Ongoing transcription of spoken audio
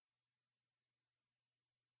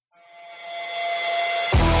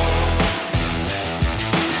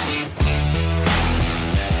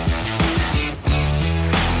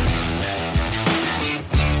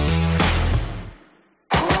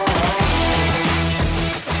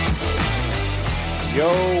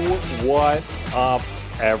Yo, what up,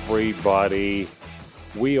 everybody?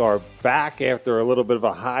 We are back after a little bit of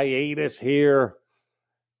a hiatus here.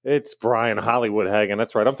 It's Brian Hollywood Hagen.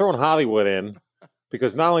 That's right. I'm throwing Hollywood in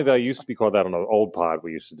because not only did I used to be called that on the old pod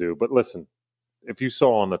we used to do, but listen, if you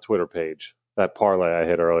saw on the Twitter page that parlay I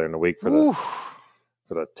hit earlier in the week for the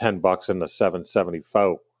 $10 and the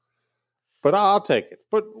 774, but I'll take it.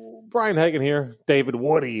 But Brian Hagen here, David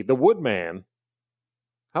Woody, the Woodman.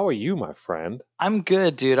 How are you, my friend? I'm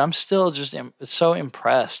good, dude. I'm still just so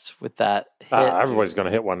impressed with that hit. Everybody's going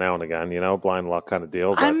to hit one now and again, blind luck kind of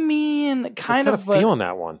deal. But I mean, kind of feeling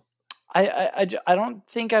that one. I don't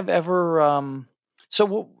think I've ever.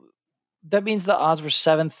 That means the odds were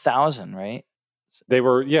 7,000, right? They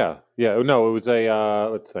were, yeah. No, it was a.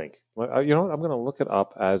 Let's think. You know what? I'm going to look it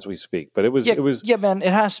up as we speak. But it was. Yeah, man.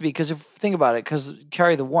 It has to be because think about it. Because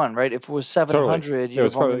carry the one, right? If it was 700, totally. you'd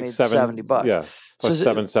have only made $70. Yeah. Plus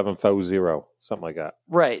 7740, something like that.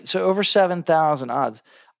 Right. So over 7,000 odds.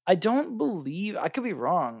 I don't believe, I could be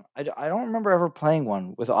wrong. I don't remember ever playing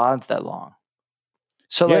one with odds that long.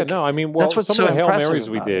 So yeah, no, I mean, that's what's some so of the Hail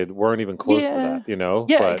Marys we about did weren't even close to that,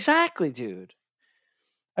 Yeah, but exactly, dude.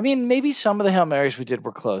 I mean, maybe some of the Hail Marys we did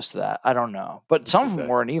were close to that. I don't know. But some of them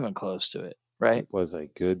weren't even close to it, right? It was a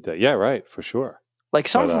good day. Yeah, right, for sure. Like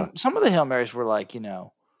some of the Hail Marys were like,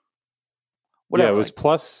 whatever. Yeah, it was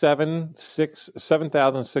plus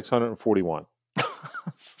 7,641.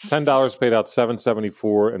 $10 paid out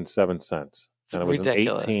 $7.74 and it was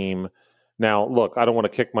ridiculous. An 8-team. Now, look, I don't want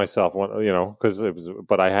to kick myself, because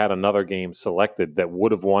but I had another game selected that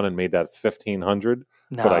would have won and made that 1,500.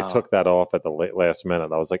 No. But I took that off at the last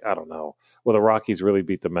minute. I was like, I don't know. Well, the Rockies really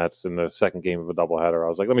beat the Mets in the second game of a doubleheader. I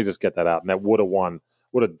was like, let me just get that out, and that would have won.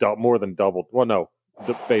 Would have more than doubled. Well, no,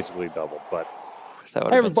 basically doubled. But hey,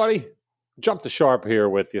 everybody. Jump the Sharp here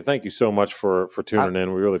with you. Thank you so much for tuning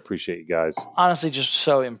in. We really appreciate you guys. Honestly, just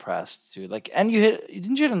so impressed, dude. And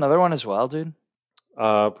didn't you hit another one as well, dude?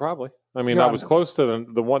 Probably. I mean, I was close to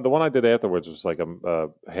the one I did afterwards was like a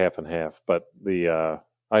half and half, but I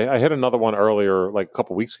hit another one earlier, like a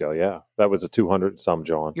couple weeks ago. Yeah, that was a 200 some,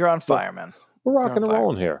 John. You're on fire, man. We're rocking and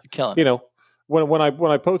rolling here. You're killing. When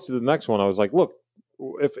I posted the next one, I was like, look,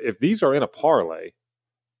 if these are in a parlay,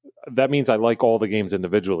 that means I like all the games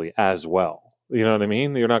individually as well. You know what I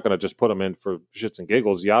mean? You're not going to just put them in for shits and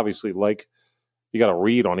giggles. You obviously you got to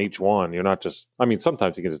read on each one. You're not just, I mean,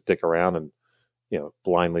 sometimes you can just dick around and,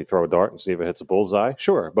 blindly throw a dart and see if it hits a bullseye.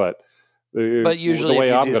 Sure. But usually the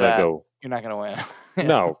way I'm going to go, you're not going to win.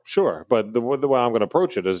 No, sure. But the way I'm going to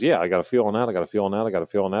approach it is, I got a feel on that. I got a feel on that. I got a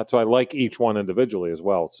feel on that. So I like each one individually as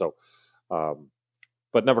well. So,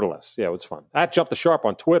 but nevertheless, it was fun. At Jump the Sharp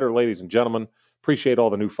on Twitter, ladies and gentlemen. Appreciate all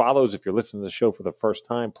the new follows. If you're listening to the show for the first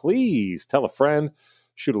time, please tell a friend.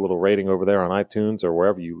 Shoot a little rating over there on iTunes or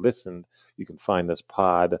wherever you listened. You can find this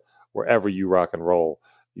pod wherever you rock and roll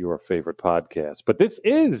your favorite podcast. But this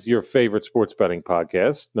is your favorite sports betting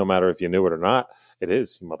podcast, no matter if you knew it or not. It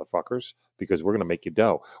is, you motherfuckers, because we're going to make you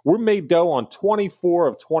dough. We're made dough on 24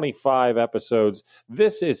 of 25 episodes.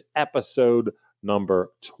 This is episode number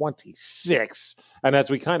 26. And as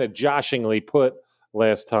we kind of joshingly put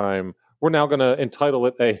last time, we're now going to entitle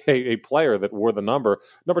it a player that wore the number.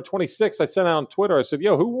 Number 26, I sent out on Twitter. I said,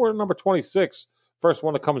 yo, who wore number 26? First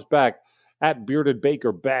one that comes back, at Bearded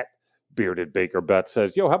Baker Bet. Bearded Baker Bet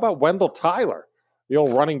says, yo, how about Wendell Tyler? The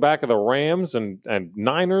old running back of the Rams and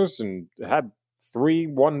Niners and had 3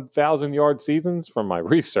 1,000-yard seasons from my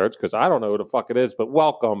research because I don't know who the fuck it is. But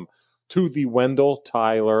welcome to the Wendell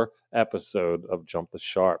Tyler episode of Jump the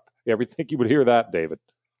Sharp. You ever think you would hear that, David?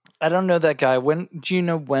 I don't know that guy. When do you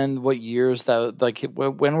know what years that, like,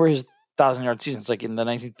 when were his 1,000-yard seasons? Like in the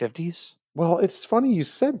 1950s? Well, it's funny you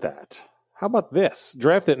said that. How about this?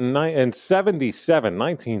 Drafted in 1977.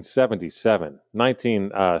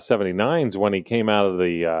 1979 is when he came out of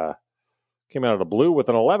the blue with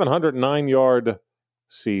an 1,109-yard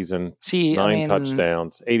season, 9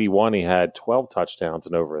 touchdowns. 81, he had 12 touchdowns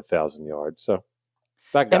and over 1,000 yards. So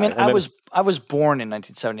that guy. I mean, I was born in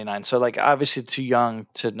 1979, so like obviously too young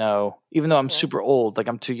to know. Even though I'm super old, like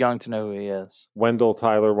I'm too young to know who he is. Wendell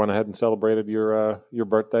Tyler went ahead and celebrated your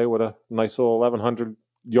birthday with a nice little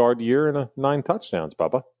 1,100-yard year and 9 touchdowns,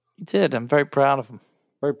 Bubba. He did. I'm very proud of him.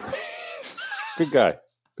 Good guy.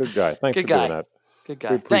 Thanks for doing that. Good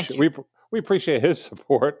guy. Thank you. We appreciate his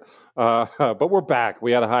support, but we're back.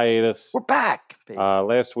 We had a hiatus. We're back. Baby.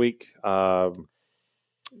 Last week.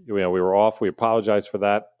 We were off. We apologize for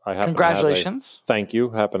that. Congratulations. Thank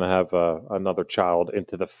you. Happen to have another child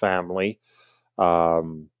into the family.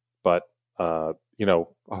 But I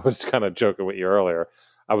was kind of joking with you earlier.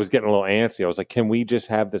 I was getting a little antsy. I was like, can we just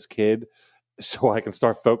have this kid so I can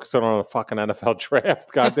start focusing on a fucking NFL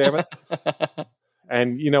draft. God damn it.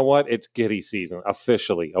 And you know what? It's giddy season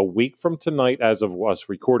officially. A week from tonight, as of us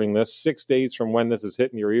recording this, 6 days from when this is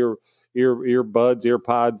hitting your earbuds,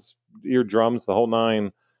 earpods, eardrums, the whole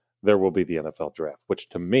nine, there will be the NFL draft, which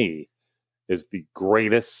to me is the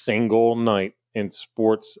greatest single night in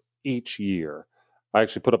sports each year. I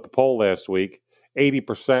actually put up a poll last week.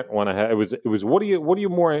 80% went ahead. It was what do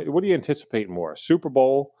you anticipate more, Super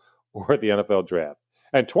Bowl or the NFL draft?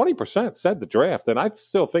 And 20% said the draft, and I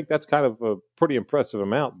still think that's kind of a pretty impressive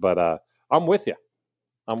amount. But I'm with you.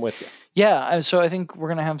 Yeah, so I think we're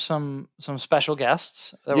gonna have some special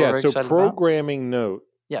guests that we're very so excited programming note.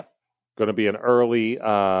 Yeah. Going to be an early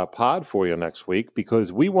pod for you next week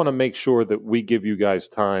because we want to make sure that we give you guys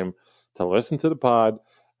time to listen to the pod.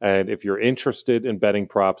 And if you're interested in betting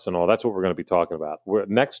props and all, that's what we're going to be talking about.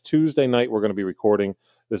 Next Tuesday night, we're going to be recording.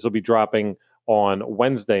 This will be dropping on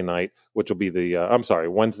Wednesday night, which will be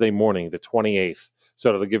Wednesday morning, the 28th. So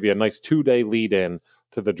it'll give you a nice 2-day lead in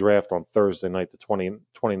to the draft on Thursday night, the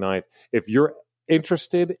 29th. If you're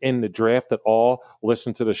interested in the draft at all,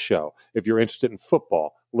 listen to the show. If you're interested in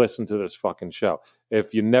football, listen to this fucking show.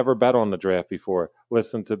 If you never bet on the draft before,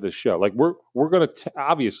 listen to this show. Like we're going to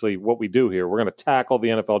obviously what we do here, we're going to tackle the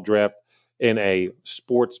NFL draft in a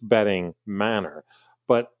sports betting manner,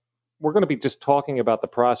 but we're going to be just talking about the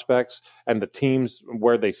prospects and the teams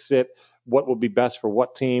where they sit, what will be best for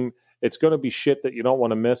what team. It's going to be shit that you don't want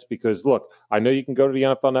to miss because, look, I know you can go to the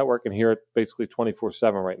NFL Network and hear it basically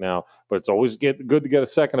 24/7 right now, but it's always good to get a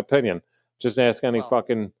second opinion. Just ask any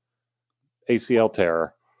fucking ACL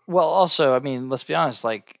terror. Well, also, I mean, let's be honest,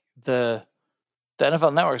 like the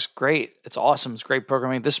NFL Network's great. It's awesome. It's great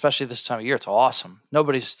programming, especially this time of year. It's awesome.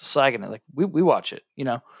 Nobody's slagging it. Like we watch it, you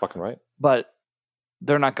know. Fucking right. But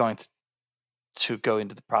they're not going to go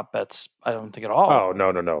into the prop bets, I don't think at all. Oh,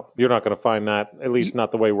 no. You're not going to find that, at least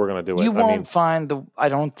not the way we're going to do it. You won't find I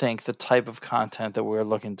don't think, the type of content that we're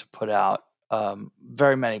looking to put out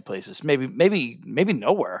very many places. Maybe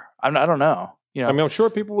nowhere. I don't know. You know? I mean, I'm sure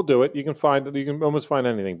people will do it. You can almost find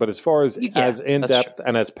anything. But as far as in-depth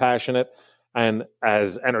and as passionate and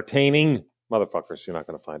as entertaining, motherfuckers, you're not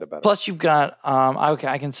going to find it better. Plus, you've got,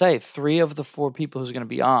 I can say 3 of the 4 people who's going to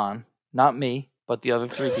be on, not me, but the other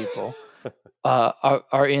 3 people,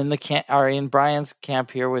 are in Brian's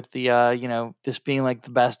camp here with the this being like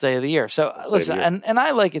the best day of the year. So listen, and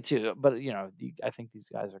I like it too, but I think these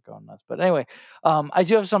guys are going nuts. But anyway, I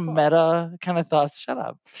do have some meta kind of thoughts. Shut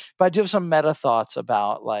up. But I do have some meta thoughts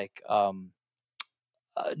about like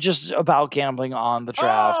just about gambling on the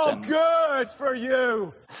draft. Oh, good for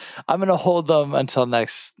you. I'm going to hold them until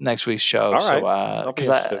next week's show. All right. So,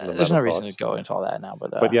 because there's no reason to go into all that now.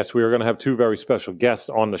 But yes, we are going to have 2 very special guests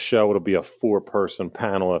on the show. It'll be a 4-person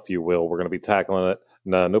panel, if you will. We're going to be tackling it.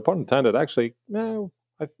 No pun intended. Actually, no.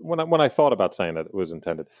 When I thought about saying it was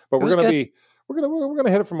intended. But we're going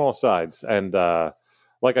to hit it from all sides. And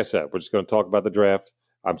like I said, we're just going to talk about the draft.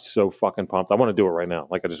 I'm so fucking pumped. I want to do it right now.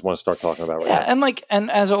 Like, I just want to start talking about it right now.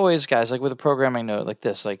 And as always, guys, like with a programming note like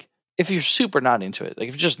this, like if you're super not into it, like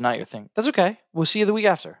if it's just not your thing, that's okay. We'll see you the week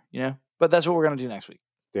after, But that's what we're going to do next week.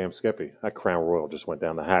 Damn, Skippy. That Crown Royal just went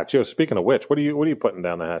down the hatch. Speaking of which, what are you putting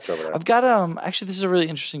down the hatch over there? I've got, actually, this is a really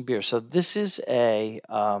interesting beer. So this is the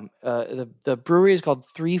brewery is called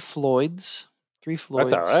Three Floyds. Three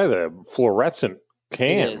Floyds. That's all right. A fluorescent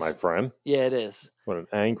can, my friend. Yeah, it is. What an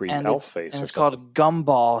angry elf face. And it's called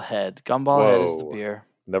Gumball Head. Gumball Head is the beer.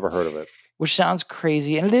 Never heard of it. Which sounds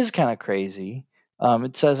crazy, and it is kind of crazy.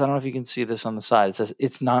 It says, I don't know if you can see this on the side. It says,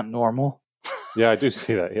 it's not normal. Yeah, I do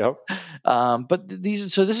see that. Yep. But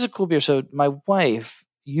this is a cool beer. So my wife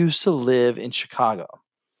used to live in Chicago,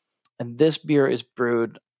 and this beer is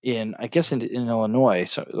brewed in Illinois,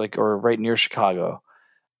 so or right near Chicago.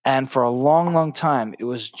 And for a long, long time, it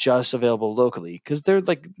was just available locally because they're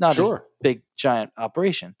like not a big, giant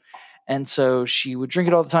operation. And so she would drink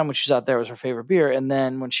it all the time when she's out there. It was her favorite beer. And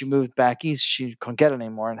then when she moved back east, she couldn't get it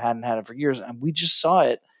anymore and hadn't had it for years. And we just saw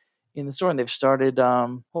it in the store, and they've started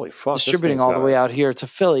distributing all the way out here to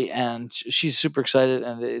Philly. And she's super excited,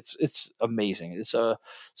 and it's amazing. So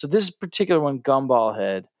this particular one, Gumball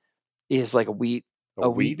Head, is like a wheat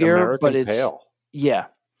beer, American but it's pale. Yeah.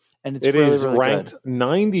 And it is really ranked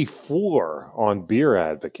 94 on Beer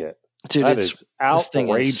Advocate. Dude, that is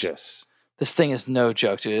outrageous. This thing is no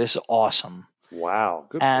joke, dude. It's awesome. Wow.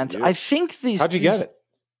 Good and for you. I think How'd you get it?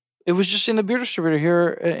 It was just in the beer distributor here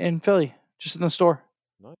in Philly, just in the store.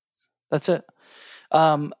 Nice. That's it.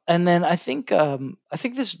 And then I think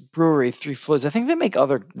this brewery, Three Floyds, I think they make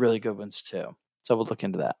other really good ones too. So we'll look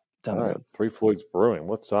into that. down the road. Three Floyds Brewing.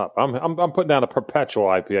 What's up? I'm putting down a Perpetual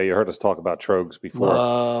IPA. You heard us talk about Trogs before.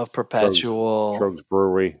 Love Perpetual. Trogs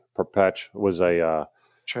Brewery. Perpetch was a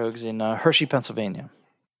Trogs in Hershey, Pennsylvania.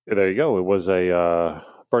 There you go. It was a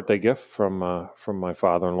birthday gift from my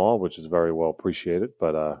father-in-law, which is very well appreciated.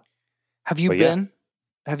 But have you been? Yeah.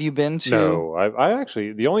 Have you been to? No, I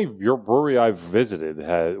actually the only brewery I've visited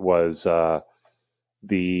was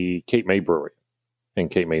the Cape May Brewery in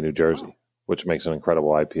Cape May, New Jersey, which makes an incredible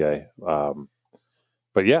IPA.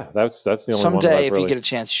 But yeah, that's the only one. Someday, if you get a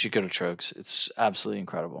chance, you should go to Trogs. It's absolutely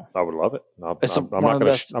incredible. I would love it. I'm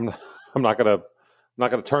not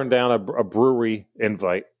gonna turn down a brewery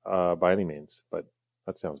invite by any means, but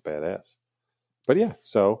that sounds badass. But yeah,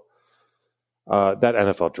 so that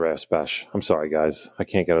NFL draft bash. I'm sorry, guys, I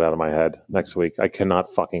can't get it out of my head. Next week, I cannot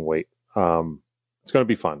fucking wait. It's going to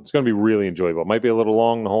be fun. It's going to be really enjoyable. It might be a little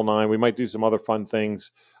long, the whole nine. We might do some other fun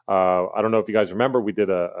things. I don't know if you guys remember, we did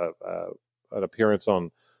an appearance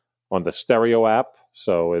on the Stereo app.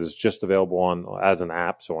 So it is just available as an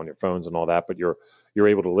app, so on your phones and all that. But you're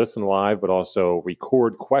able to listen live, but also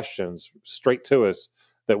record questions straight to us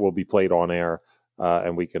that will be played on air,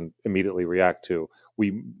 and we can immediately react to.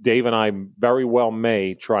 Dave and I very well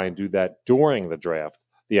may try and do that during the draft,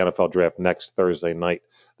 the NFL draft next Thursday night,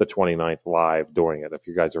 the 29th, live during it. If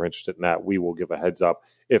you guys are interested in that, we will give a heads up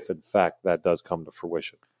if, in fact, that does come to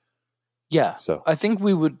fruition. Yeah, so I think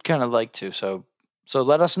we would kind of like to. So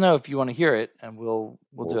let us know if you want to hear it, and we'll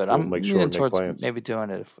do it. I'm make sure leaning towards maybe doing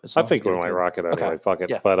it. I think we might rock it anyway. Okay. Fuck it.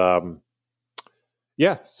 Yeah. But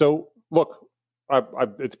yeah. So look,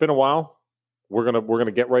 it's been a while. We're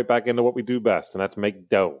gonna get right back into what we do best, and that's make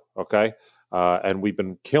dough. Okay, and we've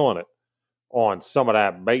been killing it on some of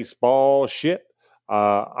that baseball shit.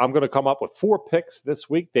 I'm gonna come up with 4 picks this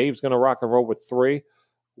week. Dave's gonna rock and roll with 3.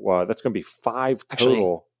 That's gonna be 5 total.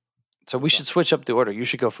 Actually, so we should switch up the order. You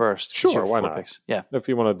should go first. Sure, why not? Picks. Yeah, if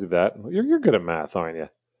you want to do that, you're good at math, aren't you?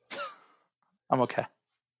 I'm okay.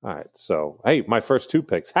 All right. So hey, my first 2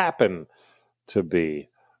 picks happen to be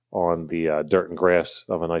on the dirt and grass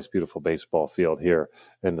of a nice, beautiful baseball field here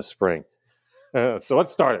in the spring. So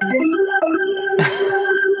let's start it.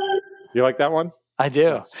 You like that one? I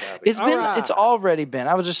do. It's already been.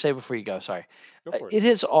 I would just say before you go, sorry. It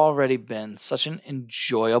has already been such an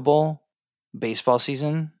enjoyable baseball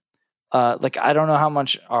season. I don't know how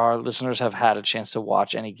much our listeners have had a chance to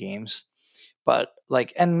watch any games, but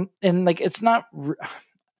and it's not.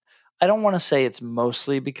 I don't want to say it's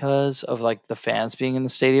mostly because of the fans being in the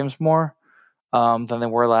stadiums more than they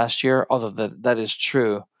were last year, although that is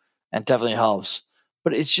true and definitely helps.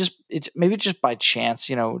 But it's maybe just by chance,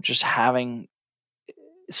 just having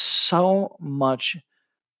so much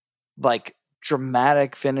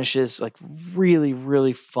dramatic finishes, really,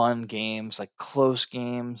 really fun games, close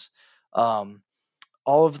games, all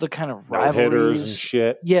of the kind of rivalries and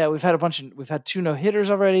shit. Yeah, we've had 2 no-hitters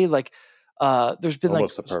already. There's been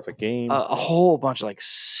almost a perfect game, a whole bunch of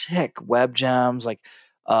sick web jams.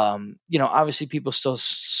 Obviously people still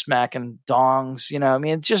smacking dongs. I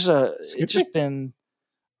mean, it's just been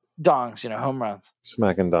dongs. Home runs,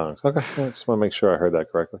 smacking dongs. Okay, I just want to make sure I heard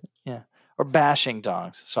that correctly. Yeah, or bashing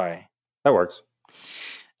dongs. Sorry, that works.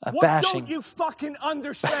 What bashing. Don't you fucking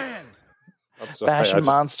understand? Bashing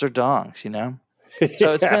monster dongs.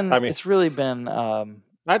 So it's been. It's really been.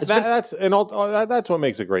 That's what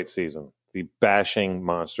makes a great season. The bashing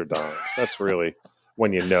monster dongs. That's really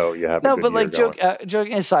when you have a good year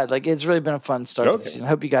joking aside, it's really been a fun start to the season. I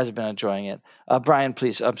hope you guys have been enjoying it. Brian,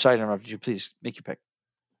 please, I'm sorry to interrupt you. Please make your pick.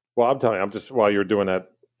 Well, I'm telling you, I'm just while you're doing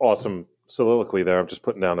that awesome soliloquy there, I'm just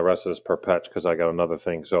putting down the rest of this Perpetch because I got another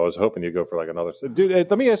thing. So I was hoping you'd go for another. Dude,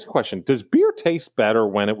 let me ask a question. Does beer taste better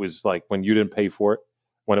when it was when you didn't pay for it,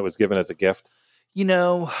 when it was given as a gift?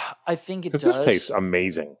 I think it does. Because this tastes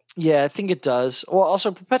amazing. Yeah, I think it does. Well,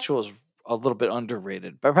 also Perpetual is a little bit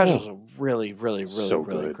underrated. Perpetual is a really, really, really, so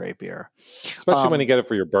really great beer. Especially when you get it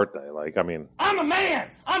for your birthday. I'm a man.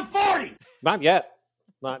 I'm 40. Not yet.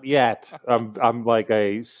 I'm like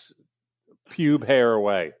a pube hair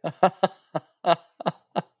away.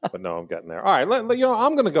 But no, I'm getting there. All right,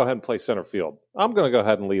 I'm going to go ahead and play center field. I'm going to go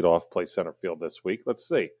ahead and lead off, play center field this week. Let's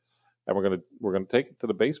see. And we're gonna take it to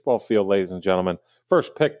the baseball field, ladies and gentlemen.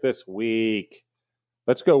 First pick this week.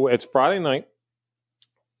 Let's go. It's Friday night,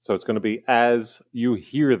 so it's going to be as you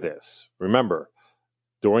hear this. Remember,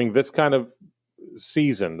 during this kind of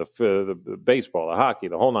season, the baseball, the hockey,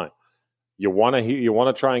 the whole 9, you want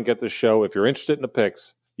to try and get the show. If you're interested in the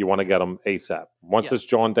picks, you want to get them ASAP. Once this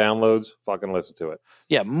John downloads, fucking listen to it.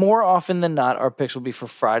 Yeah, more often than not, our picks will be for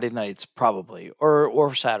Friday nights, probably,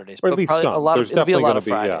 or Saturdays, or at least some. There's definitely going to be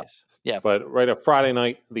Fridays. Yeah, but right at Friday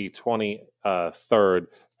night, the 23rd,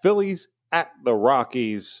 Phillies at the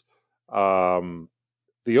Rockies.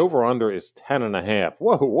 The over-under is 10.5.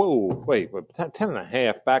 Whoa, wait,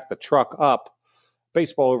 10.5, back the truck up.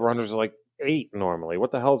 Baseball over-unders are like 8 normally.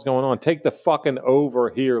 What the hell's going on? Take the fucking over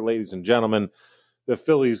here, ladies and gentlemen. The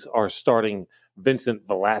Phillies are starting Vincent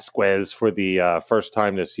Velasquez for the first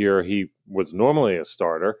time this year. He was normally a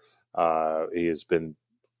starter. He has been,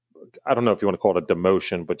 I don't know if you want to call it a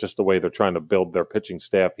demotion, but just the way they're trying to build their pitching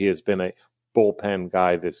staff, he has been a bullpen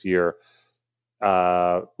guy this year.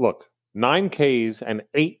 Look, 9 Ks and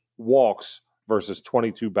 8 walks versus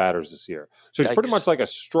 22 batters this year. So he's pretty much like a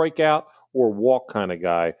strikeout or walk kind of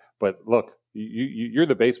guy. But look, you're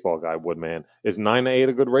the baseball guy, Woodman. Is 9-8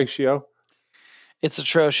 a good ratio? It's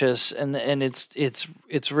atrocious, and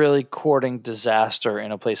it's really courting disaster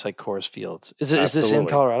in a place like Coors Field. Is this in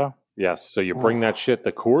Colorado? Yes. So you bring that shit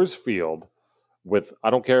to Coors Field with, I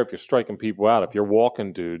don't care if you're striking people out, if you're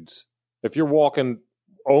walking dudes, if you're walking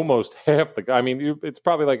almost half the guy. I mean, it's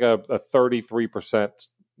probably like a 33%,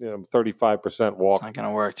 35% walk. It's not going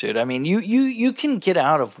to work, dude. I mean, you can get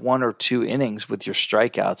out of 1 or 2 innings with your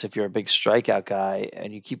strikeouts if you're a big strikeout guy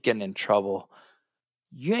and you keep getting in trouble.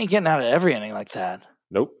 You ain't getting out of every inning like that.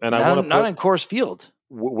 Nope. And not in Coors Field.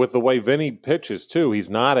 With the way Vinny pitches too, he's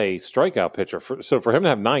not a strikeout pitcher. So for him to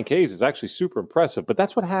have 9 Ks is actually super impressive. But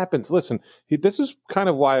that's what happens. Listen, this is kind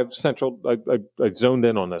of why I zoned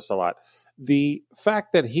in on this a lot. The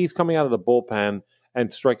fact that he's coming out of the bullpen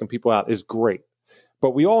and striking people out is great.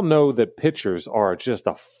 But we all know that pitchers are just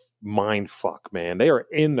a mind fuck, man. They are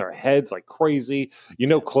in their heads like crazy.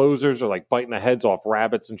 Closers are like biting the heads off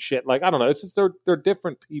rabbits and shit. Like, I don't know. It's just they're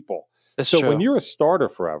different people. That's so true. When you're a starter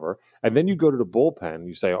forever and then you go to the bullpen,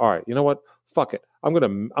 you say, all right, you know what? Fuck it. I'm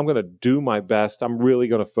gonna do my best. I'm really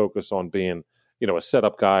gonna focus on being a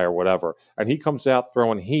setup guy or whatever. And he comes out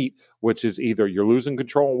throwing heat, which is either you're losing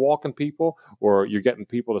control and walking people or you're getting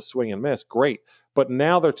people to swing and miss. Great. But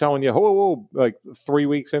now they're telling you, whoa, like 3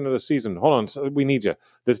 weeks into the season, hold on, we need you.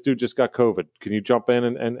 This dude just got COVID. Can you jump in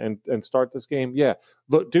and start this game? Yeah.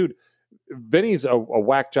 Look, dude, Vinny's a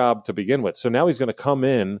whack job to begin with. So now he's going to come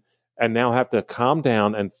in and now have to calm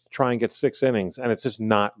down and try and get 6 innings, and it's just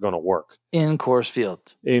not going to work. In Coors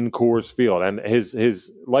Field. And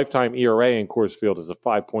his lifetime ERA in Coors Field is a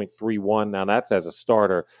 5.31. Now that's as a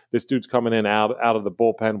starter. This dude's coming in out of the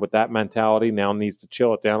bullpen with that mentality. Now needs to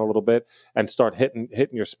chill it down a little bit and start hitting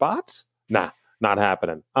your spots. Nah, not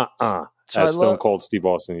happening. As Stone Cold Steve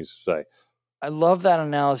Austin used to say. I love that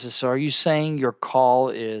analysis. So are you saying your call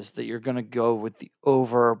is that you're going to go with the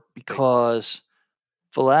over because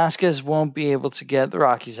Velasquez won't be able to get the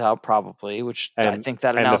Rockies out probably, I think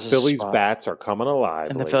that analysis and the Phillies' bats are coming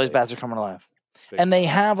alive. And they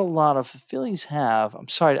have a lot of I'm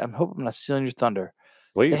sorry, I hope I'm not stealing your thunder.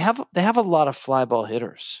 Please. They have a lot of fly ball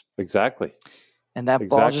hitters. Exactly. And that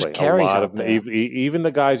ball just carries out there. Even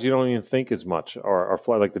the guys you don't even think as much are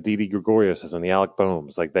fly, like the Didi Gregorius and the Alec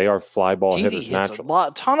Boehms. Like they are fly ball hitters naturally.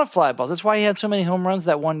 A ton of fly balls. That's why he had so many home runs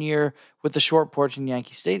that one year with the short porch in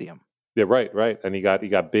Yankee Stadium. Yeah, right. And you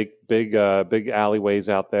got big alleyways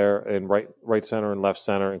out there in right center and left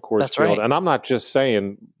center in Coors Field. Right. And I'm not just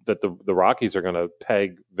saying that the Rockies are going to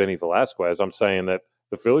peg Vinny Velasquez. I'm saying that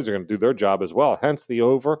the Phillies are going to do their job as well. Hence the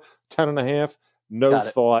over 10.5. No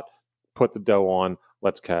thought. Put the dough on.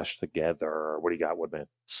 Let's cash together. What do you got, Woodman?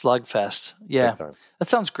 Slugfest. Yeah. That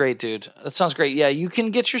sounds great, dude. That sounds great. Yeah, you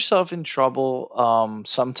can get yourself in trouble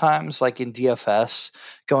sometimes, like in DFS,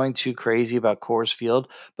 going too crazy about Coors Field.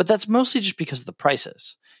 But that's mostly just because of the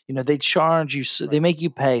prices. They charge you, they make you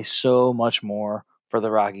pay so much more for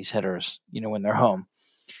the Rockies hitters, when they're home.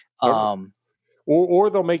 Or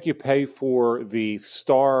they'll make you pay for the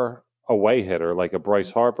star away hitter like a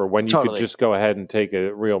Bryce Harper when you could just go ahead and take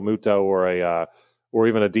a Real Muto or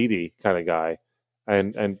even a Didi kind of guy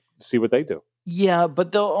and see what they do. Yeah,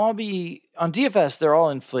 but they'll all be on DFS. They're all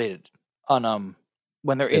inflated on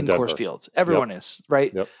when they're in Coors Field. Everyone is,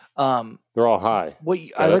 right? Yep. They're all high. What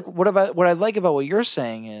I like about what you're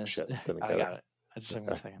saying is I got it. I just took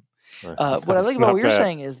a second. Right. What I like about what you're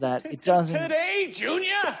saying is that it doesn't today,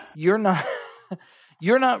 Junior.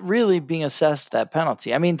 You're not really being assessed that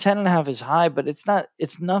penalty. I mean, 10.5 is high, but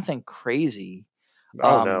it's nothing crazy.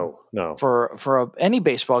 Oh no. For any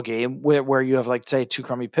baseball game where you have like say 2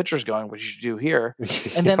 crummy pitchers going, which you do here,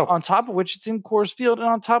 and then on top of which it's in Coors Field, and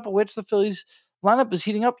on top of which the Phillies lineup is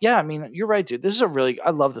heating up. Yeah, I mean, you're right, dude. This is I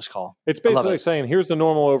love this call. It's basically saying, here's the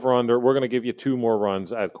normal over-under. We're going to give you 2 more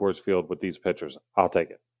runs at Coors Field with these pitchers. I'll take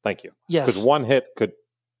it. Thank you. Yes. Because one hit could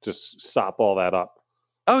just sop all that up.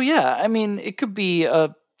 Oh, yeah. I mean, it could be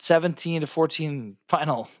a 17-14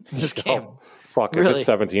 final in this game. Oh, fuck, Really. if it's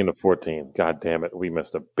 17-14, god damn it, we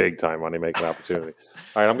missed a big time money making opportunity.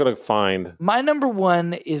 All right, I'm going to find. My number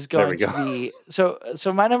one is There going we to go. be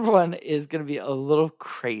so my number one is going to be a little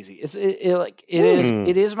crazy.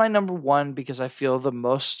 It is my number one because I feel the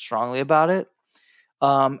most strongly about it.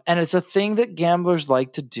 And it's a thing that gamblers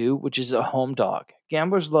like to do, which is a home dog.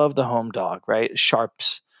 Gamblers love the home dog, right?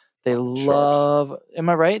 Sharps. They love. Am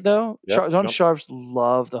I right though? Yep, Don't yep. sharps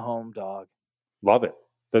love the home dog? Love it.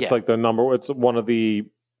 That's Yeah. like the number. It's one of the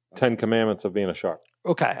 10 commandments of being a sharp.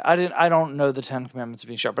 Okay, I don't know the 10 commandments of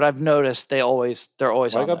being sharp, but I've noticed they're always Why on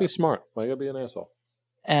you gotta there. be smart? Why you gotta be an asshole?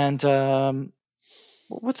 And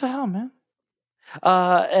what the hell, man?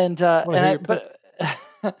 But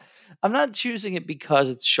I'm not choosing it because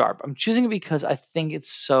it's sharp. I'm choosing it because I think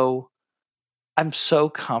I'm so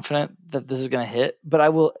confident that this is going to hit, but I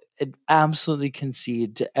will absolutely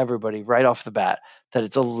concede to everybody right off the bat that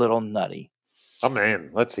it's a little nutty. I'm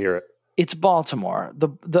in. Let's hear it. It's Baltimore.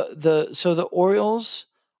 So the Orioles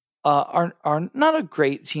are not a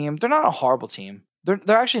great team. They're not a horrible team. They're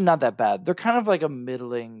actually not that bad. They're kind of like a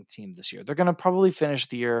middling team this year. They're going to probably finish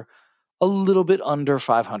the year a little bit under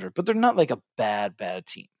 500, but they're not like a bad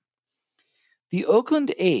team. The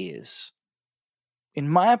Oakland A's, in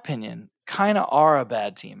my opinion, kind of are a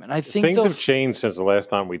bad team, and I think Things have changed since the last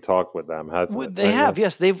time we talked with them, hasn't it? They have,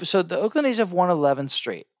 yes. So the Oakland A's have won 11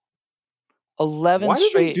 straight. 11 Why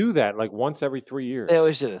straight. do they do that like once every 3 years? They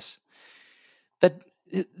always do this.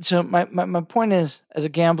 So my point is, as a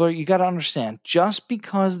gambler, you got to understand, just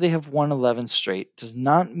because they have won 11 straight does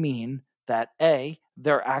not mean that A,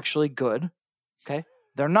 they're actually good. Okay?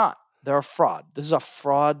 They're not. They're a fraud. This is a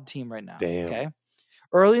fraud team right now. Damn. Okay?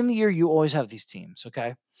 Early in the year, you always have these teams.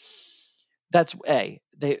 Okay? That's A.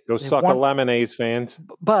 Go suck a lemon, A's fans.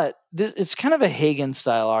 But it's kind of a Hagen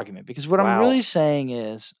style argument, because what I'm really saying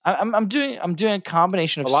is I'm doing a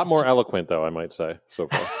combination of a lot more eloquent, though, I might say so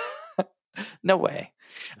far. No way.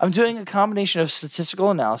 I'm doing a combination of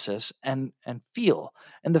statistical analysis and feel.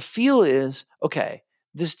 And the feel is, okay,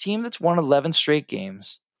 this team that's won 11 straight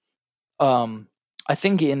games, I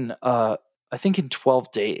think in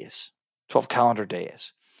 12 days, 12 calendar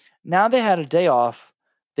days. Now they had a day off.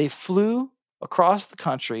 They flew across the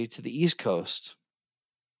country to the East Coast,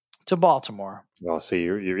 to Baltimore. Oh, see,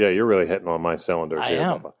 you're really hitting on my cylinders here,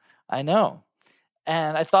 Bubba. I know.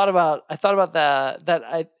 And I thought about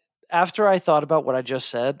that. After I thought about what I just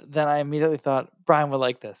said, then I immediately thought Brian would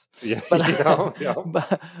like this. Yeah,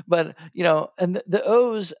 but and the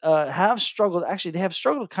O's have struggled. Actually, they have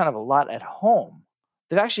struggled kind of a lot at home.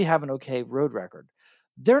 They actually have an okay road record.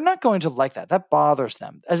 They're not going to like that. That bothers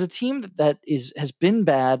them. As a team that has been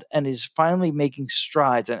bad and is finally making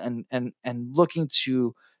strides and looking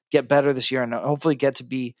to get better this year and hopefully get to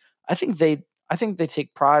be. I think they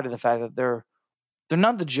take pride in the fact that they're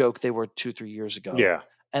not the joke they were 2-3 years ago. Yeah.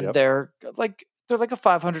 And they're like a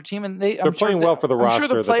 500 team, and they're playing well for the roster. I'm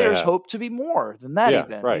sure the players hope to be more than that,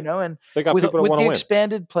 even. Right. And they got with people that want to win.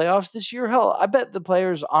 Expanded playoffs this year, hell, I bet the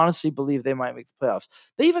players honestly believe they might make the playoffs.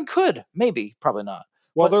 They even could, maybe, probably not.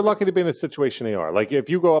 Well, they're lucky to be in the situation they are. Like, if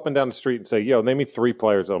you go up and down the street and say, "Yo, name me 3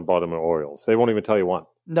 players on Baltimore Orioles," they won't even tell you one.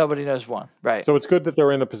 Nobody knows one, right? So it's good that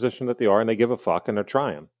they're in the position that they are, and they give a fuck, and they're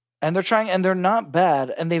trying. And they're trying, and they're not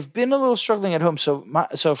bad, and they've been a little struggling at home.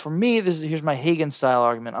 So for me, here's my Hagen style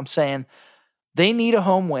argument. I'm saying they need a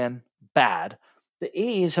home win bad. The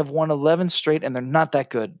A's have won 11 straight, and they're not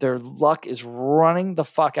that good. Their luck is running the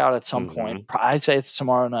fuck out at some point. I'd say it's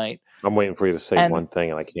tomorrow night. I'm waiting for you to say one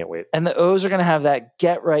thing, and I can't wait. And the O's are going to have that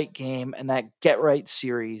get right game and that get right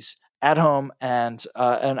series at home. And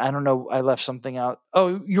I don't know, I left something out.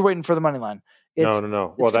 Oh, you're waiting for the money line.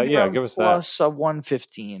 No. Well, give us that. Plus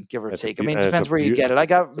 115, give or take. I mean, it depends where you get it. I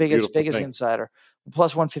got Vegas Insider.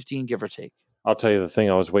 Plus 115, give or take. I'll tell you the thing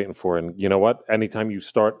I was waiting for. And you know what? Anytime you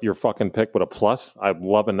start your fucking pick with a plus, I'm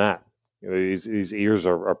loving that. These ears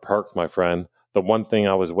are perked, my friend. The one thing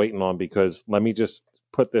I was waiting on, because let me just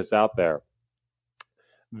put this out there.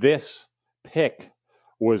 This pick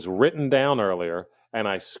was written down earlier, and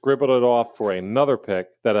I scribbled it off for another pick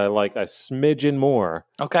that I like a smidgen more.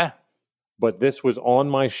 Okay. But this was on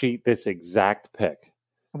my sheet, this exact pick.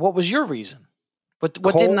 What was your reason? What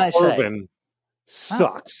didn't I say? Irvin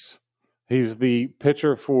sucks. He's the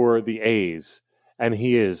pitcher for the A's, and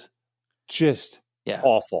he is just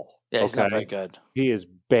awful. Yeah, he's not very good. He is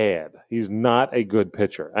bad. He's not a good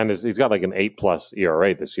pitcher. And he's got like an 8+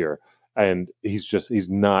 ERA this year. And he's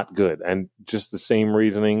not good. And just the same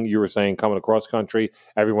reasoning you were saying, coming across country,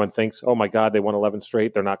 everyone thinks, oh my God, they won 11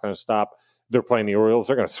 straight. They're not going to stop. They're playing the Orioles.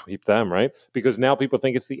 They're going to sweep them, right? Because now people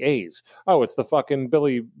think it's the A's. Oh, it's the fucking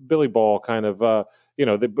Billy Ball kind of,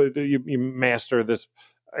 you master this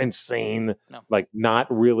insane, No. like not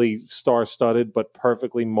really star-studded, but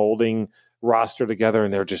perfectly molding roster together,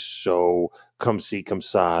 and they're just so come see, come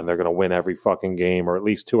saw, and they're going to win every fucking game, or at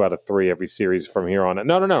least 2 out of 3 every series from here on.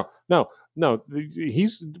 No.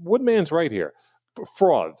 Woodman's right here.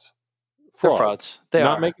 Frauds. They're frauds. They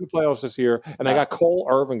not are. making the playoffs this year, and I got Cole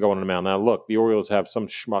Irvin going in the mound. Now, look, the Orioles have some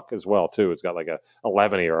schmuck as well too. It's got like a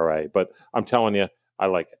 11 ERA, but I'm telling you, I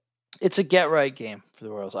like it. It's a get right game for the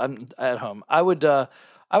Orioles. I'm at home. I would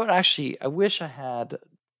actually. I wish I had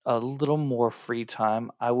a little more free time.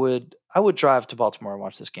 I would drive to Baltimore and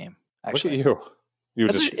watch this game. Actually, Look at you.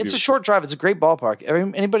 It's a short drive. It's a great ballpark.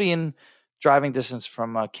 Anybody in driving distance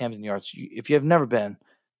from Camden Yards, if you have never been,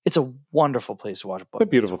 it's a wonderful place to watch a ball. It's a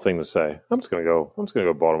beautiful thing to say. I'm just gonna go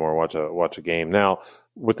to Baltimore and watch a game now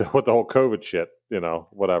with the whole COVID shit,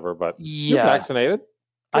 whatever. But you're vaccinated.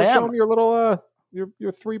 I show am. them your little your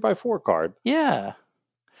 3x4 card. Yeah.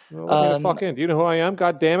 Let me the fuck in. Do you know who I am?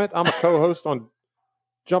 God damn it! I'm a co-host on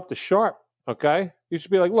Jump the Sharp. Okay, you should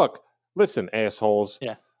be like, look, listen, assholes.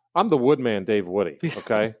 Yeah. I'm the Woodman, Dave Woody.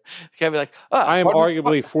 Okay. Can't be like, I am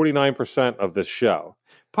arguably 49% of this show.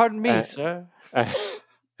 Pardon me, sir.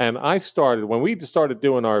 And I started, when we started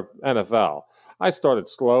doing our NFL, I started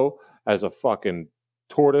slow as a fucking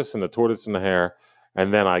tortoise and the tortoise in the hare,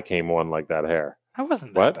 and then I came on like that hare. I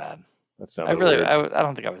wasn't that bad. That sounded weird. I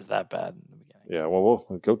don't think I was that bad in the beginning. Yeah, well,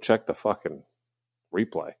 we'll go check the fucking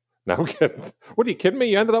replay. No, I'm kidding. What are you kidding me?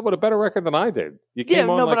 You ended up with a better record than I did. You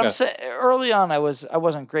came on but I'm saying early on I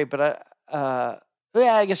wasn't great, but I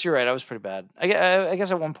guess you're right. I was pretty bad. I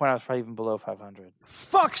guess at one point I was probably even below 500.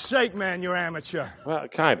 Fuck's sake, man, you're amateur. Well,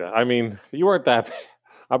 kind of. I mean, you weren't that bad.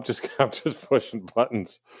 I'm just pushing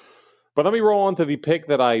buttons. But let me roll on to the pick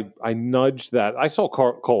that I nudged that. I saw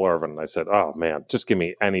Cole Irvin, and I said, oh, man, just give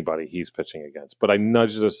me anybody he's pitching against. But I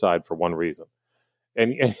nudged it aside for one reason.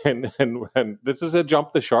 And this is a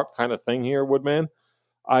jump the sharp kind of thing here, Woodman.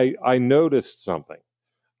 I noticed something.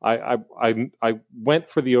 I went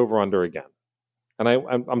for the over under again, and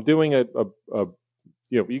I'm doing a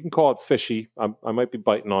you can call it fishy. I might be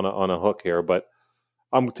biting on a hook here, but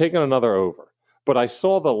I'm taking another over. But I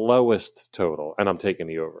saw the lowest total, and I'm taking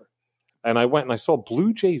the over. And I went and I saw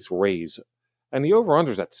Blue Jays Rays, and the over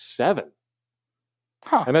under's at 7.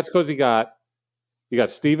 Huh. And that's because you got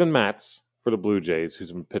Steven Matz for the Blue Jays,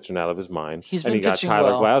 who's been pitching out of his mind. And you got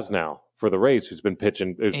Tyler Glasnow for the Rays, who's been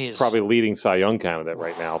pitching, is probably leading Cy Young candidate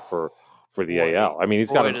right now for the AL. I mean,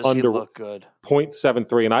 he's got an under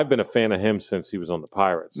 .73, and I've been a fan of him since he was on the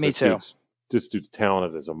Pirates. Me too. This dude's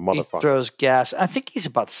talented as a motherfucker. He throws gas. I think he's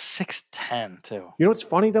about 6'10", too. You know what's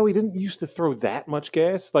funny, though? He didn't used to throw that much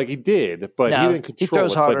gas. Like, he did, but he didn't control he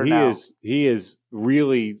throws it. Harder but he is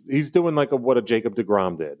really, he's doing like what a Jacob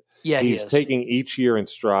deGrom did. Yeah, he's taking each year in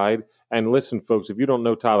stride. And listen, folks, if you don't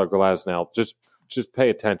know Tyler Glasnow, just pay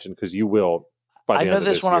attention because you will. I know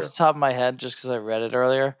this one off the top of my head just because I read it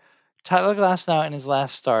earlier. Tyler Glasnow in his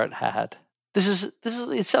last start had this is.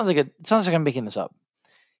 It sounds like I'm making this up.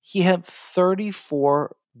 He had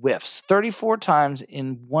 34 whiffs, 34 times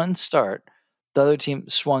in one start. The other team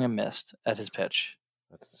swung and missed at his pitch.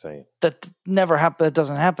 That's insane. That never happened. That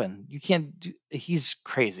doesn't happen. You can't. He's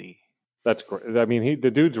crazy. That's great. I mean, the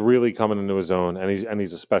dude's really coming into his own, and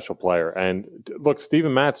he's a special player. And look,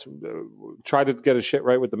 Steven Matz tried to get his shit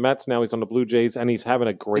right with the Mets. Now he's on the Blue Jays, and he's having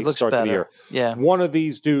a great start to the year. Yeah, one of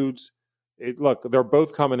these dudes. Look, they're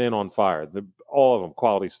both coming in on fire. All of them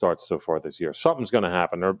quality starts so far this year. Something's going to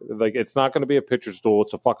happen. It's not going to be a pitcher's duel.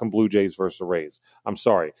 It's a fucking Blue Jays versus the Rays. I'm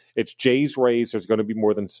sorry. It's Jays Rays. There's going to be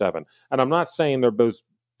more than 7. And I'm not saying they're both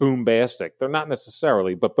boom-bastic. They're not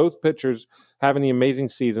necessarily, but both pitchers having the amazing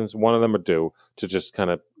seasons. One of them are due to just kind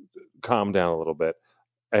of calm down a little bit.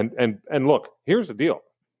 And look, here's the deal.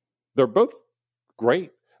 They're both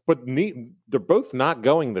great, but they're both not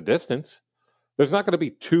going the distance. There's not going to be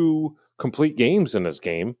 2 complete games in this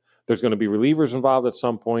game. There's going to be relievers involved at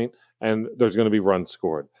some point, and there's going to be runs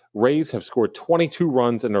scored. Rays have scored 22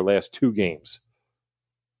 runs in their last 2 games.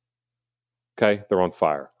 Okay? They're on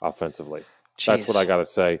fire offensively. Jeez. That's what I got to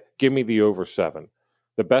say. Give me the over 7.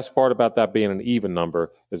 The best part about that being an even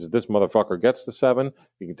number is if this motherfucker gets to 7,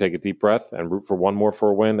 you can take a deep breath and root for one more for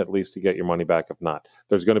a win, at least to get your money back. If not,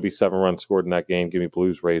 there's going to be 7 runs scored in that game. Give me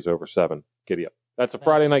Blues Rays over 7. Giddy up. That's a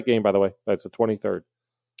Friday night game, by the way. That's the 23rd.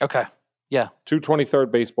 Okay. Yeah. 2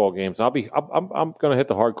 23rd baseball games. I'm going to hit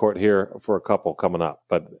the hard court here for a couple coming up,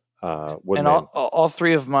 but all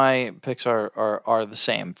 3 of my picks are the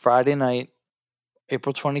same. Friday night,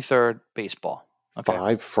 April 23rd, baseball. Okay.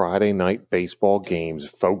 5 Friday night baseball games,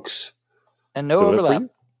 folks. And no overlap.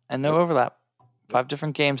 5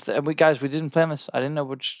 different games. We didn't plan this. I didn't know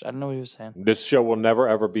what he was saying. This show will never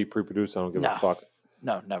ever be pre-produced. I don't give a fuck.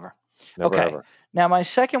 No, never. Never okay. ever. Now my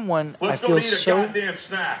second one, Let's I go feel eat a goddamn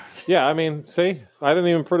snack. Yeah, I mean, see, I didn't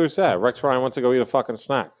even produce that. Rex Ryan wants to go eat a fucking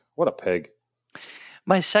snack. What a pig.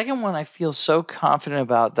 My second one I feel so confident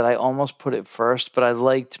about that I almost put it first, but I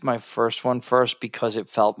liked my first one first because it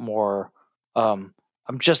felt more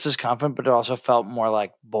I'm just as confident, but it also felt more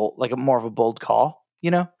like bold, like more of a bold call,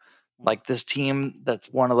 Like this team that's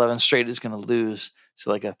won 11 straight is going to lose to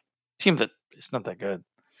like a team that is not that good.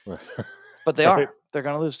 But they are. They're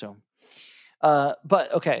going to lose to them.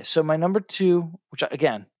 But okay, so my number 2, which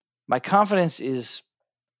again, my confidence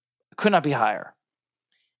could not be higher.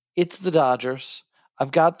 It's the Dodgers.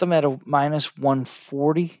 I've got them at a minus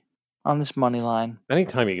 140 on this money line.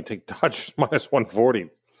 Anytime you can take Dodgers minus 140.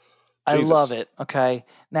 I love it. Okay.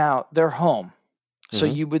 Now they're home. So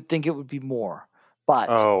you would think it would be more. But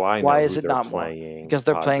I know why is it not playing? More? Because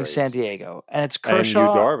they're playing San Diego. And it's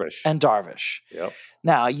Kershaw and Darvish. Yep.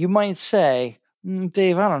 Now you might say,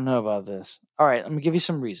 Dave, I don't know about this. All right, let me give you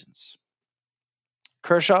some reasons.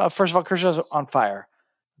 Kershaw, first of all, Kershaw's on fire.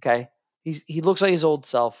 Okay. He looks like his old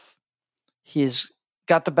self. He's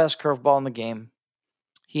got the best curveball in the game.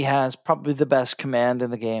 He has probably the best command in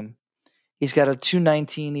the game. He's got a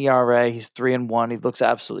 2.19 ERA. He's 3-1. He looks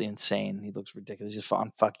absolutely insane. He looks ridiculous. He's just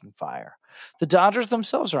on fucking fire. The Dodgers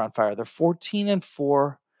themselves are on fire. They're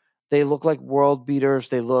 14-4. They look like world beaters.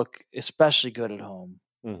 They look especially good at home.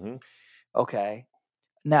 Mm-hmm. Okay.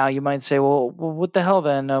 Now you might say, well, what the hell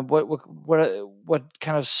then? What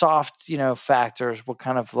kind of soft, factors? What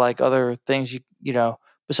kind of like other things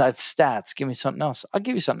besides stats? Give me something else. I'll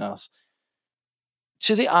give you something else.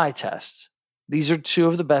 To the eye test, these are 2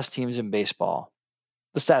 of the best teams in baseball.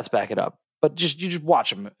 The stats back it up, but you just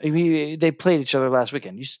watch them. I mean, they played each other last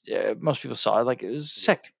weekend. Most people saw it. Like, it was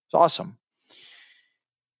sick. It's awesome.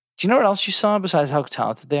 Do you know what else you saw besides how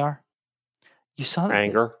talented they are? You saw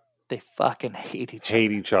anger. They fucking hate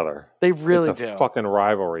each other. They really do. It's a fucking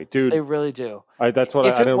rivalry, dude. They really do. That's what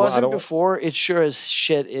if I it wasn't before, it sure as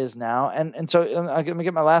shit is now. And so I'm going to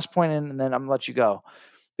get my last point in, and then I'm going to let you go.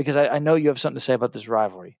 Because I know you have something to say about this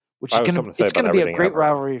rivalry, which is going to be a great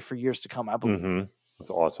rivalry for years to come, I believe. Mm-hmm. That's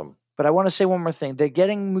awesome. But I want to say one more thing. They're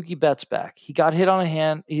getting Mookie Betts back. He got hit on a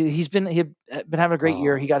hand. He's been having a great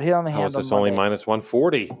year. He got hit on the hand. How is this only minus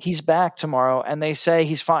 140? He's back tomorrow, and they say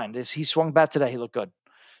he's fine. He swung bat today. He looked good.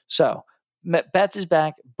 So Betts is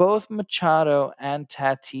back. Both Machado and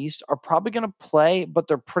Tatis are probably going to play, but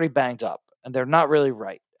they're pretty banged up, and they're not really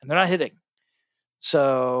right, and they're not hitting.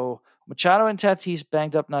 So Machado and Tatis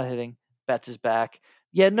banged up, not hitting. Betts is back.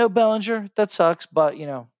 Yeah, no Bellinger. That sucks, but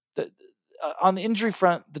on the injury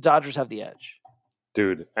front, the Dodgers have the edge.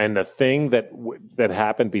 Dude, and the thing that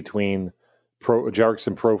happened between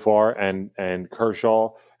Jerickson Profar and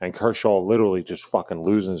Kershaw literally just fucking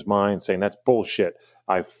losing his mind, saying that's bullshit.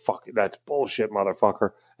 That's bullshit, motherfucker.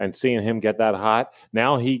 And seeing him get that hot,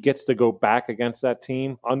 now he gets to go back against that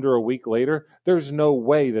team under a week later. There's no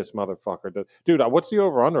way this motherfucker dude, what's the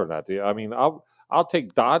over under on that? I mean, I'll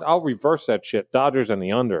take I'll reverse that shit, Dodgers and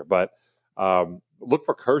the under, but look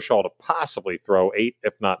for Kershaw to possibly throw 8,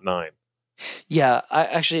 if not 9. Yeah,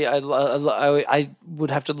 I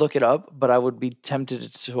would have to look it up, but I would be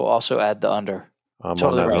tempted to also add the under. I'm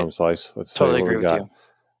totally on that home slice. Let's totally agree with you.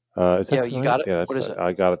 Is that you got it? Yeah, what is it?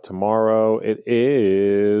 I got it tomorrow. It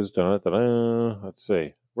is. Let's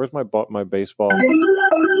see. Where's my baseball?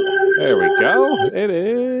 There we go. It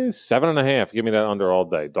is 7.5. Give me that under all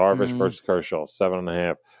day. Darvish versus Kershaw,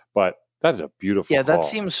 7.5. But that is a beautiful. Yeah, call. That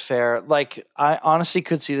seems fair. Like, I honestly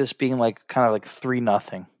could see this being like kind of like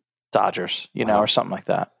 3-0 Dodgers, or something like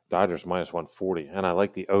that. Dodgers minus 140, and I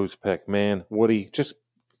like the O's pick, man. Woody just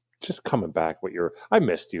coming back with I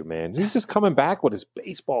missed you, man. He's just coming back with his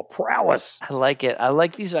baseball prowess. I like it. I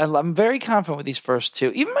like these. I'm very confident with these first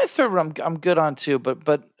 2. Even my third one, I'm good on too.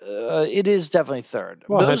 But it is definitely third.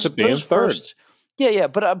 Well, that's being third. Yeah.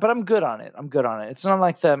 But I'm good on it. It's not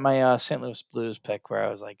like that. My St. Louis Blues pick where I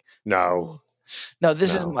was like, no,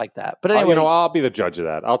 this isn't like that. But anyway, I'll be the judge of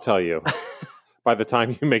that. I'll tell you. By the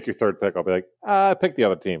time you make your third pick, I'll be like, I picked the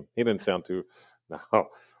other team. He didn't sound too. No. All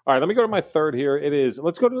right, let me go to my third here. It is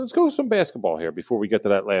let's go to some basketball here before we get to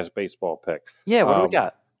that last baseball pick. Yeah, what do we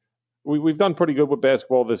got? We've done pretty good with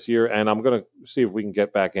basketball this year, and I'm going to see if we can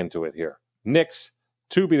get back into it here. Knicks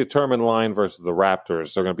to be determined line versus the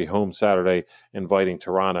Raptors. They're going to be home Saturday, inviting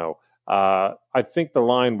Toronto. I think the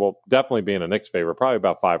line will definitely be in the Knicks' favor, probably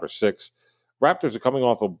about 5 or 6. Raptors are coming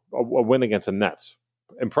off a win against the Nets.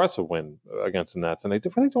 Impressive win against the Nets, and they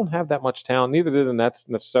really don't have that much talent. Neither did the Nets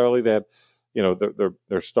necessarily. They had,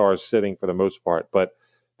 their stars sitting for the most part, but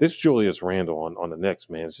This Julius Randle on the Knicks,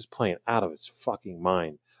 man, is just playing out of his fucking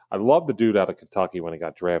mind. I love the dude out of Kentucky when he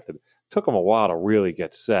got drafted. Took him a while to really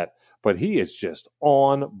get set, but he is just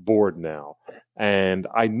on board now. And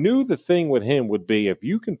I knew the thing with him would be if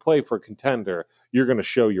you can play for a contender, you're going to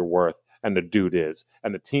show your worth, and the dude is.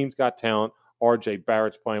 And the team's got talent. RJ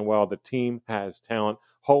Barrett's playing well. The team has talent.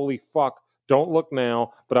 Holy fuck. Don't look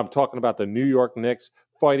now, but I'm talking about the New York Knicks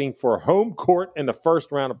fighting for home court in the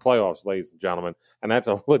first round of playoffs, ladies and gentlemen. And that's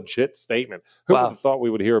a legit statement. Who would have thought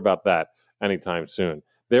we would hear about that anytime soon?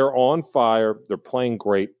 They're on fire. They're playing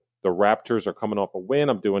great. The Raptors are coming off a win.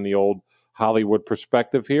 I'm doing the old Hollywood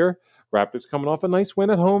perspective here. Raptors coming off a nice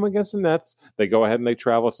win at home against the Nets. They go ahead and they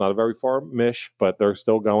travel. It's not a very far mish, but they're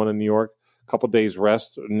still going to New York. A couple days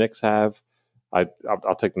rest. Knicks have.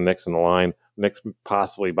 I'll take the Knicks in the line. Knicks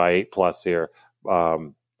possibly by 8+ here. I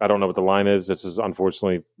don't know what the line is. This is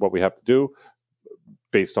unfortunately what we have to do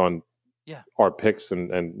based on our picks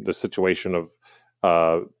and the situation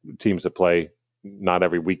of teams that play not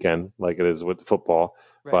every weekend like it is with football.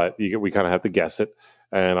 Right. But we kind of have to guess it.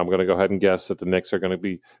 And I'm going to go ahead and guess that the Knicks are going to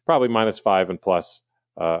be probably -5 and plus,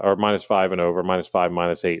 or -5 and over, -5,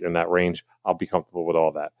 -8 in that range. I'll be comfortable with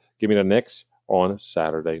all that. Give me the Knicks on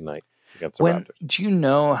Saturday night against the Raptors. Do you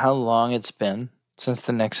know how long it's been since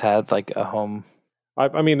the Knicks had like a home?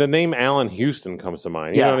 I mean, the name Allen Houston comes to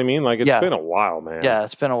mind. You know what I mean? Like, it's been a while, man. Yeah,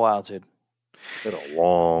 it's been a while, dude. It's been a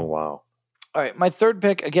long while. All right, my third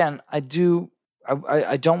pick, again, I don't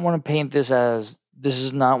want to paint this as this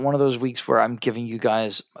is not one of those weeks where I'm giving you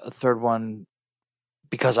guys a third one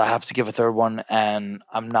because I have to give a third one, and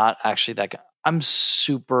I'm not actually that guy. I'm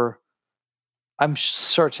certain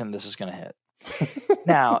this is going to hit.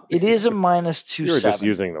 Now, it is a -270. You're just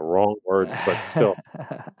using the wrong words, but still.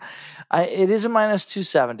 It is a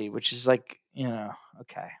 -270, which is like,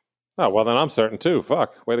 okay. Oh, well, then I'm certain too.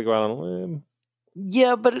 Fuck. Way to go out on a limb.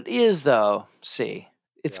 Yeah, but it is, though. See,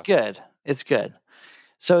 it's good. It's good.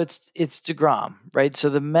 So it's DeGrom, right? So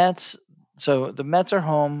the Mets are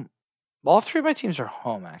home. All three of my teams are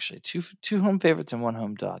home, actually. Two home favorites and one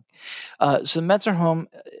home dog. So the Mets are home.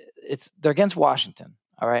 They're against Washington,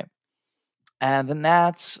 all right? And the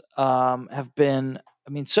Nats have been,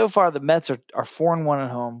 so far the Mets are 4-1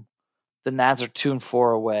 at home. The Nats are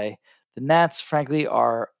 2-4 away. The Nats, frankly,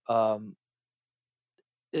 are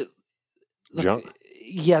junk.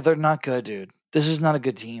 Yeah, they're not good, dude. This is not a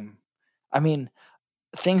good team.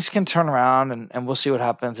 Things can turn around, and we'll see what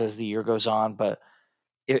happens as the year goes on. But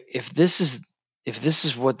if this is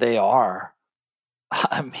what they are,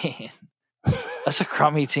 that's a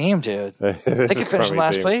crummy team, dude. They can finish in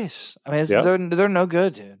last place. They're no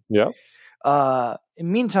good, dude. Yeah. In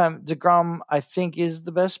the meantime, DeGrom, I think, is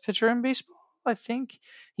the best pitcher in baseball. I think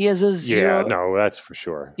he has a 0. Yeah, no, that's for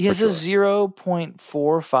sure. He has a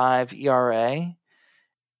 0.45 ERA.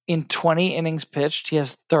 In 20 innings pitched, he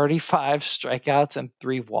has 35 strikeouts and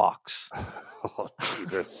 3 walks. Oh,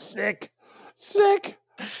 Jesus, sick.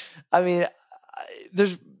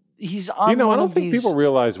 He's on. I don't think people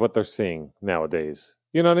realize what they're seeing nowadays.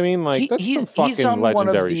 You know what I mean? Like, that's some fucking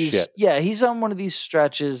legendary shit. Yeah, he's on one of these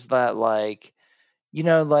stretches that, like,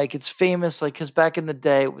 it's famous, like, because back in the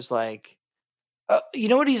day it was like, you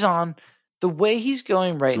know what he's on? The way he's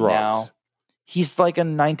going right now, he's like a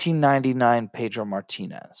 1999 Pedro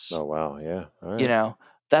Martinez. Oh, wow, yeah. All right.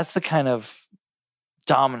 That's the kind of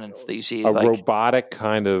dominance that you see. A robotic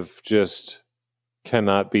kind of just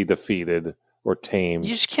cannot be defeated or tamed.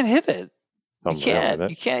 You just can't hit it. You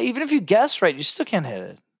can't. Even if you guess right, you still can't hit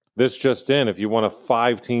it. This just in, if you want a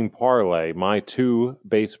 5-team parlay, my 2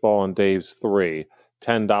 baseball and Dave's 3,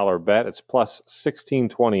 $10 bet. It's plus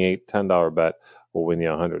 1628, $10 bet will win you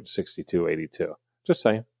 $162.82. Just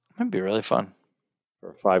saying. That'd be really fun. For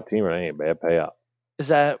a 5-teamer, that ain't a bad payout. Was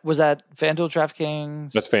that FanDuel,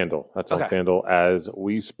 DraftKings? That's FanDuel. That's on FanDuel as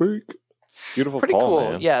we speak. Beautiful Pretty call,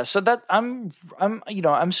 cool. man. Yeah, so that I'm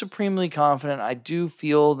supremely confident. I do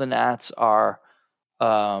feel the Nats are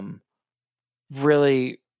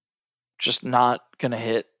really just not going to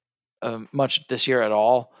hit much this year at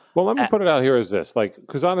all. Well, let me put it out here as this, like,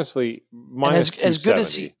 because honestly, minus as good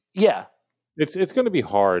as it's going to be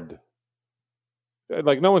hard.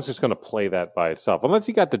 Like, no one's just going to play that by itself unless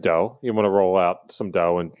you got the dough. You want to roll out some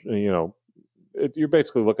dough, and you're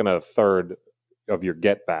basically looking at a third of your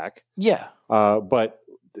get back. Yeah. But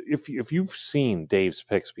if you've seen Dave's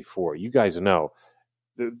picks before, you guys know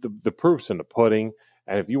the proof's in the pudding.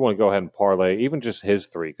 And if you want to go ahead and parlay, even just his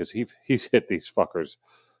 3, because he's hit these fuckers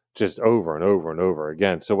just over and over and over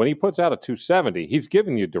again. So when he puts out a 270, he's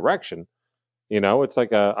giving you direction. It's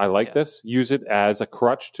like I like this. Use it as a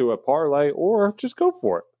crutch to a parlay, or just go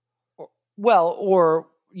for it. Well, or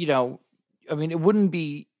it wouldn't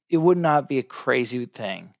be it would not be a crazy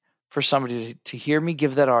thing for somebody to hear me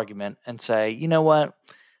give that argument and say, you know what,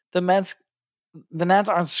 the Nats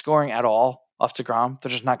aren't scoring at all off DeGrom.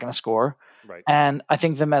 They're just not going to score. Right. And I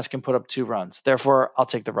think the Mets can put up 2 runs. Therefore, I'll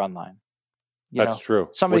take the run line. That's true.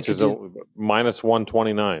 Somebody which is minus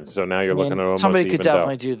 129. So now you're looking at almost somebody could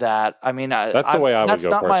definitely out. do that. I mean, that's the way I would go. That's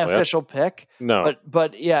not personally. my official pick. No,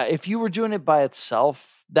 but yeah, if you were doing it by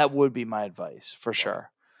itself, that would be my advice for sure.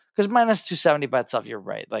 Because minus 270 by itself, you're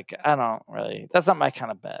right. Like I don't really. That's not my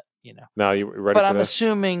kind of bet. Now you ready? But for I'm this?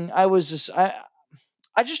 assuming I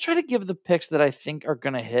just try to give the picks that I think are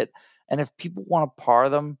going to hit, and if people want to par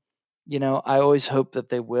them, I always hope that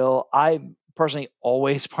they will. I personally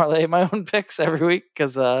always parlay my own picks every week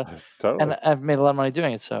because totally. and I've made a lot of money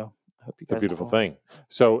doing it. So I hope you guys. It's a beautiful thing.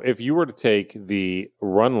 So if you were to take the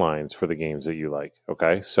run lines for the games that you like,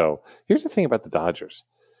 okay. So here's the thing about the Dodgers,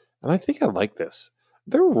 and I think I like this.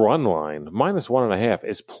 Their run line minus 1.5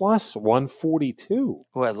 is plus 142.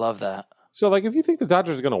 Oh, I love that. So like if you think the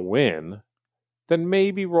Dodgers are going to win, then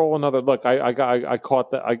maybe roll another. Look, I got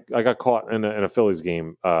caught in a Phillies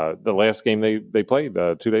game. The last game they played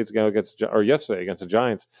 2 days ago yesterday against the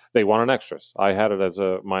Giants. They won on extras. I had it as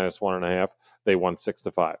a minus 1.5. They won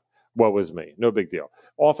 6-5. What was me? No big deal.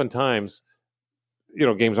 Oftentimes,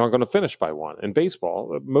 games aren't going to finish by 1. In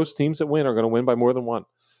baseball, most teams that win are going to win by more than 1.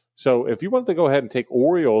 So if you wanted to go ahead and take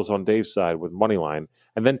Orioles on Dave's side with money line,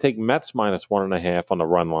 and then take Mets minus 1.5 on the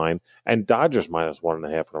run line, and Dodgers minus 1.5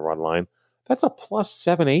 on the run line. That's a plus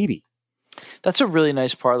 780. That's a really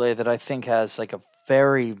nice parlay that I think has like a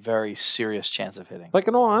very, very serious chance of hitting. Like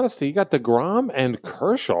in all honesty, you got DeGrom and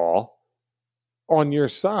Kershaw on your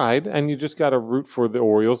side, and you just got to root for the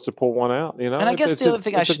Orioles to pull one out. And I guess the other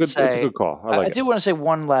thing I should say, it's a good call. I do want to say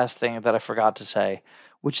one last thing that I forgot to say,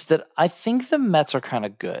 which is that I think the Mets are kind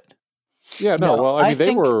of good. Yeah, well, I mean,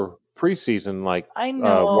 they were preseason like one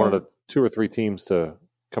of the 2 or 3 teams to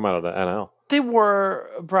come out of the NL. They were,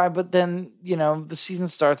 Brian, but then the season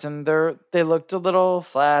starts and they looked a little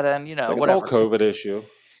flat, and like whatever. The whole COVID issue,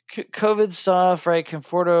 COVID stuff, right?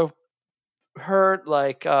 Conforto hurt,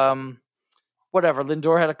 like whatever.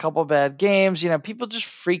 Lindor had a couple bad games. People just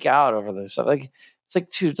freak out over this stuff. Like it's like,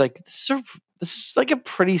 dude, like this is like a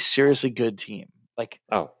pretty seriously good team. Like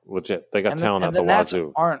legit, they got talent at the Nats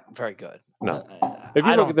wazoo. Aren't very good. No, if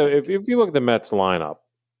you look at the Mets lineup,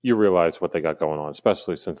 you realize what they got going on,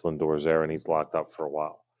 especially since Lindor's there and he's locked up for a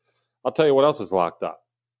while. I'll tell you what else is locked up.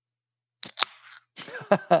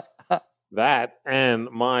 That and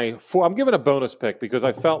I'm giving a bonus pick because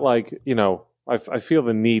I felt like, I feel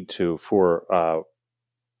the need to for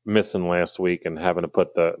missing last week and having to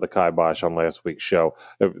put the kibosh on last week's show.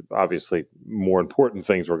 Obviously, more important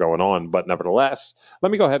things were going on, but nevertheless,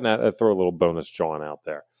 let me go ahead and throw a little bonus John out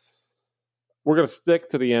there. We're going to stick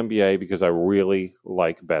to the NBA because I really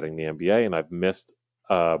like betting the NBA, and I've missed.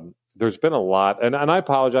 There's been a lot, and I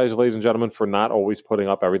apologize, ladies and gentlemen, for not always putting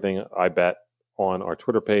up everything I bet on our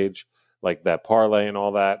Twitter page, like that parlay and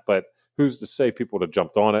all that. But who's to say people would have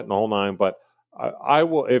jumped on it and the whole nine? But I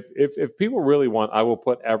will, if people really want, I will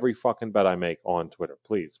put every fucking bet I make on Twitter,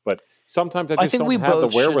 please. But sometimes I just don't have the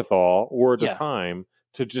wherewithal or the time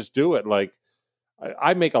to just do it. Like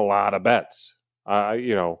I make a lot of bets.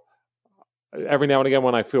 Every now and again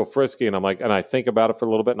when I feel frisky and I think about it for a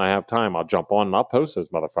little bit and I have time, I'll jump on and I'll post those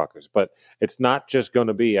motherfuckers. But it's not just going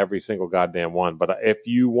to be every single goddamn one. But if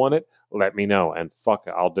you want it, let me know and fuck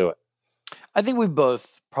it, I'll do it. I think we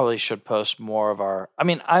both probably should post more of our. I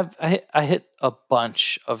mean, I hit a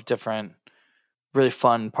bunch of different really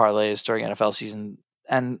fun parlays during NFL season,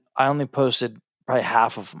 and I only posted probably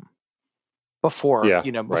half of them before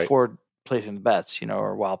placing the bets,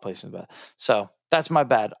 or while placing the bet. So that's my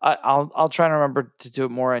bad. I'll try and remember to do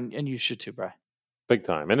it more, and you should too, Bri. Big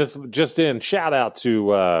time. And this just in, shout out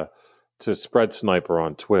to Spread Sniper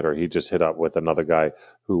on Twitter. He just hit up with another guy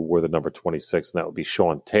who wore the number 26, and that would be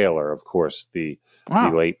Sean Taylor, of course, the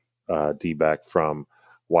late D-back from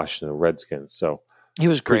Washington Redskins. So he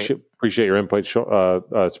was great. Appreciate your input,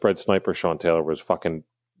 Spread Sniper. Sean Taylor was fucking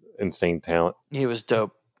insane talent. He was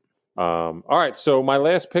dope. All right, so my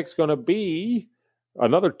last pick's going to be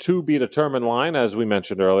another to be determined line. As we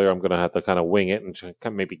mentioned earlier, I'm going to have to kind of wing it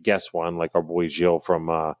and maybe guess one, like our boy Gilles from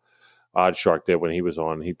Odd Shark did when he was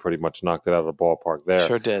on. He pretty much knocked it out of the ballpark there.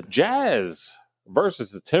 Sure did. Jazz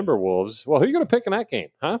versus the Timberwolves. Well, who are you going to pick in that game,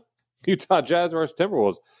 huh? Utah Jazz versus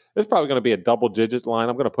Timberwolves. It's probably going to be a double-digit line.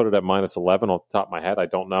 I'm going to put it at minus 11 off the top of my head. I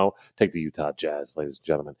don't know. Take the Utah Jazz, ladies and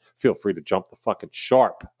gentlemen. Feel free to jump the fucking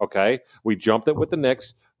sharp, okay? We jumped it with the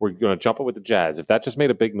Knicks. We're going to jump it with the Jazz. If that just made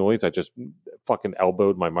a big noise, I just fucking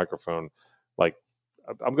elbowed my microphone. Like,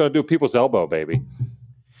 I'm going to do people's elbow, baby.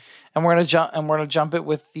 And we're gonna jump it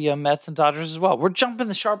with the Mets and Dodgers as well. We're jumping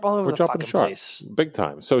the sharp all over We're the jumping fucking the sharp place. big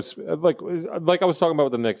time. So it's like I was talking about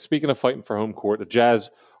with the Knicks. Speaking of fighting for home court, the Jazz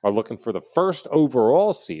are looking for the first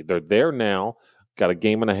overall seed. They're there now. Got a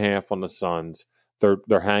game and a half on the Suns.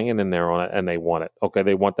 They're hanging in there on it, and they want it. Okay,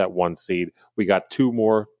 they want that 1 seed. We got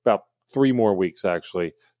about 3 more weeks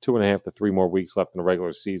actually, 2.5 to 3 more weeks left in the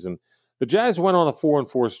regular season. The Jazz went on a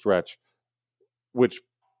 4-4 stretch, which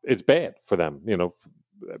is bad for them,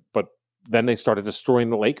 but then they started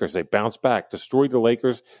destroying the Lakers. They bounced back, destroyed the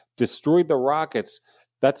Lakers, destroyed the Rockets.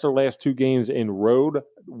 That's their last 2 games in road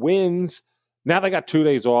wins. Now they got 2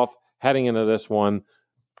 days off heading into this one.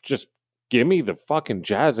 Just give me the fucking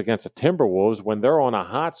Jazz against the Timberwolves when they're on a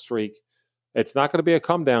hot streak. It's not going to be a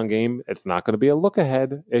come-down game. It's not going to be a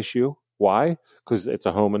look-ahead issue. Why? Because it's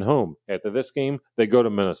a home and home. After this game, they go to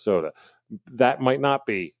Minnesota. That might not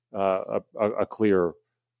be a clear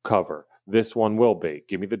cover. This one will be.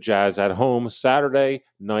 Give me the Jazz at home Saturday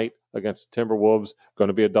night against the Timberwolves. Going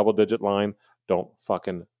to be a double-digit line. Don't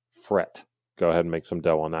fucking fret. Go ahead and make some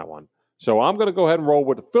dough on that one. So I'm going to go ahead and roll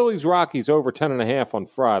with the Phillies-Rockies over 10.5 on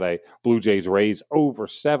Friday. Blue Jays-Rays over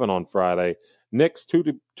 7 on Friday. Knicks to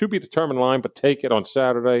be determined line, but take it on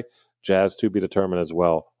Saturday. Jazz to be determined as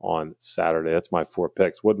well on Saturday. That's my 4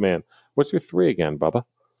 picks. Woodman, what's your 3 again, Bubba?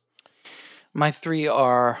 My 3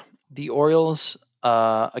 are the Orioles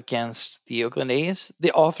against the Oakland A's.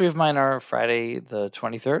 All 3 of mine are Friday the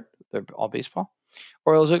 23rd. They're all baseball.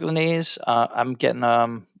 Orioles, Oakland A's. I'm getting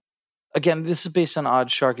again, this is based on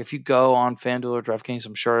OddsShark. If you go on FanDuel or DraftKings,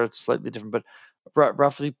 I'm sure it's slightly different, but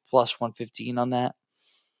roughly plus 115 on that.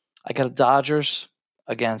 I got a Dodgers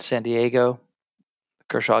against San Diego.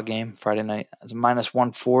 Kershaw game Friday night as a minus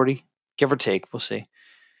 140, give or take. We'll see.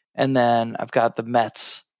 And then I've got the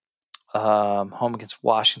Mets home against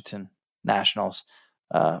Washington Nationals.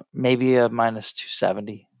 Maybe a minus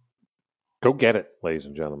 270. Go get it, ladies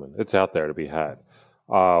and gentlemen. It's out there to be had.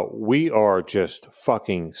 We are just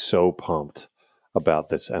fucking so pumped about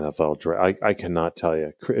this NFL draft. I cannot tell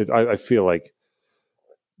you. I feel like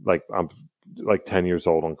I'm like 10 years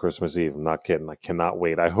old on Christmas Eve. I'm not kidding. I cannot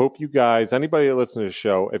wait. I hope you guys, anybody that listens to the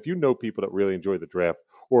show, if you know people that really enjoy the draft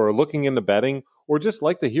or are looking into betting or just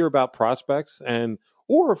like to hear about prospects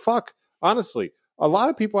honestly, a lot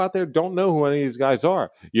of people out there don't know who any of these guys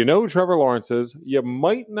are. You know who Trevor Lawrence is. You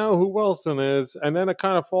might know who Wilson is, and then it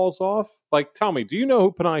kind of falls off. Like, tell me, do you know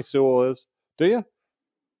who Penei Sewell is? Do you?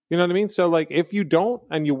 You know what I mean? So, like, if you don't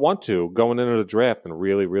and you want to, going into the draft and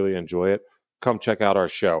really, really enjoy it, come check out our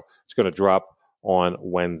show. It's going to drop on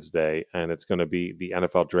Wednesday, and it's going to be the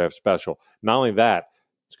NFL Draft Special. Not only that,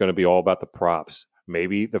 it's going to be all about the props.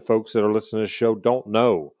 Maybe the folks that are listening to the show don't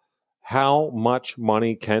know how much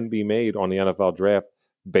money can be made on the NFL Draft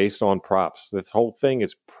based on props. This whole thing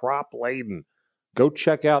is prop-laden. Go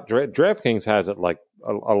check out DraftKings has it like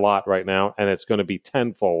a lot right now, and it's going to be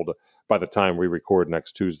tenfold by the time we record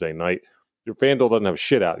next Tuesday night. Your FanDuel doesn't have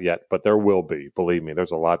shit out yet, but there will be. Believe me,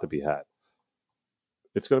 there's a lot to be had.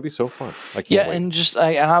 It's going to be so fun. I can't wait.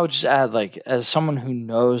 And I would just add, like, as someone who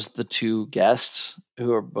knows the 2 guests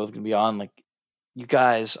who are both going to be on, like, you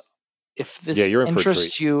guys, if this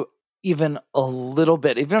interests you even a little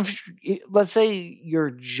bit, even if, let's say you're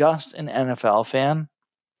just an NFL fan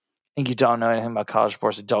and you don't know anything about college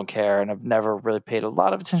sports and don't care and have never really paid a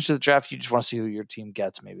lot of attention to the draft, you just want to see who your team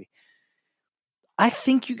gets maybe. I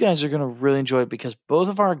think you guys are going to really enjoy it because both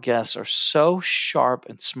of our guests are so sharp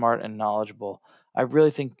and smart and knowledgeable. I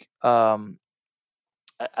really think I'm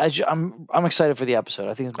excited for the episode.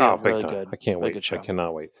 I think it's going to be really good. I can't really wait. I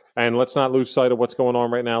cannot wait. And let's not lose sight of what's going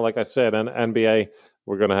on right now. Like I said, NBA,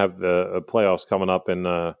 we're going to have the playoffs coming up in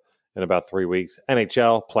about 3 weeks.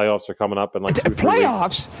 NHL playoffs are coming up in like 2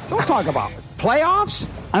 playoffs? weeks. Don't talk about playoffs.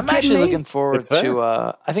 I'm actually looking forward to.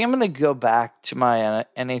 I think I'm going to go back to my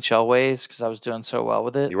NHL ways because I was doing so well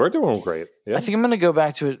with it. You were doing great. Yeah. I think I'm going to go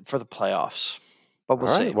back to it for the playoffs, but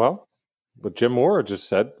we'll see. Well, but Jim Moore just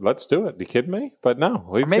said, "Let's do it." You kidding me? But no,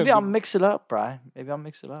 maybe I'll mix it up, Brian. Maybe I'll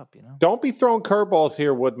mix it up. Don't be throwing curveballs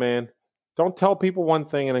here, Woodman. Don't tell people one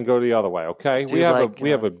thing and then go the other way. Okay, we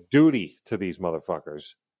have a duty to these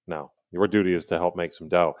motherfuckers. No, your duty is to help make some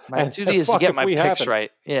dough. My duty is to get my picks right.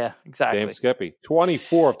 Yeah, exactly. Damn Skippy.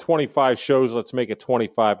 24 of 25 shows. Let's make it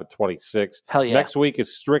 25 of 26. Hell yeah. Next week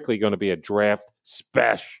is strictly going to be a draft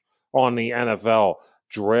special on the NFL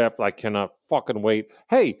draft. I cannot fucking wait.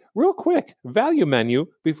 Hey, real quick, value menu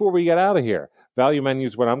before we get out of here. Value menu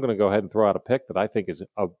is when I'm going to go ahead and throw out a pick that I think is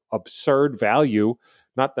absurd value.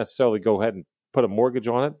 Not necessarily go ahead and put a mortgage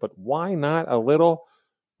on it, but why not a little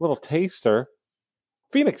taster?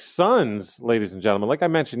 Phoenix Suns, ladies and gentlemen. Like I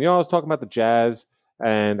mentioned, I was talking about the Jazz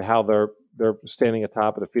and how they're they're standing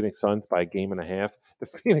atop of the Phoenix Suns by a game and a half. The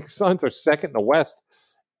Phoenix Suns are second in the West,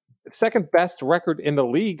 second best record in the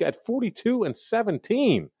league at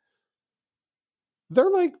 42-17. They're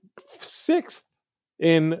like sixth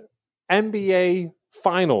in NBA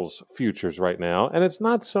Finals futures right now, and it's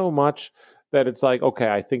not so much that it's like, okay,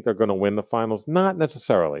 I think they're going to win the finals. Not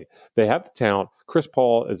necessarily. They have the talent. Chris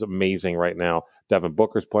Paul is amazing right now. Devin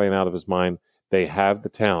Booker's playing out of his mind. They have the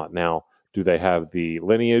talent. Now, do they have the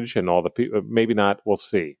lineage and all the people? Maybe not. We'll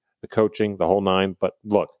see. The coaching, the whole nine. But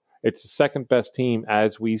look, it's the second best team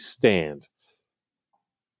as we stand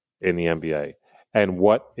in the NBA. And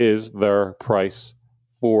what is their price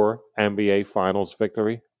for NBA Finals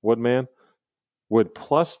victory, Woodman? Would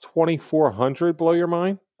plus 2,400 blow your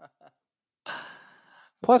mind?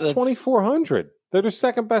 Plus 2,400. They're the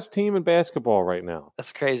second best team in basketball right now.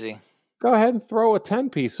 That's crazy. Go ahead and throw a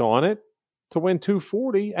 10-piece on it to win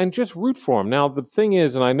 240 and just root for them. Now, the thing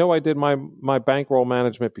is, and I know I did my bankroll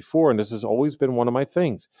management before, and this has always been one of my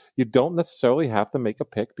things. You don't necessarily have to make a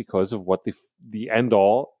pick because of what the end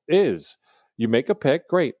all is. You make a pick,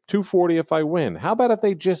 great, 240 if I win. How about if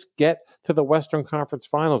they just get to the Western Conference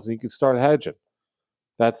Finals and you can start hedging?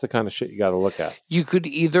 That's the kind of shit you got to look at. You could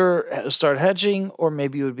either start hedging or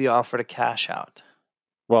maybe you would be offered a cash out.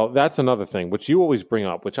 Well, that's another thing, which you always bring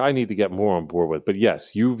up, which I need to get more on board with. But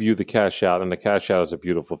yes, you view the cash out, and the cash out is a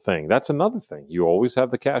beautiful thing. That's another thing. You always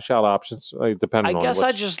have the cash out options, depending on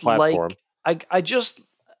which platform. I just like.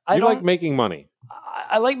 I like making money.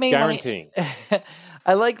 I like making guaranteeing. Money.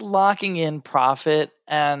 I like locking in profit,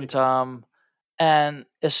 and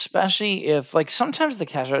especially if sometimes the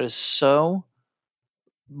cash out is so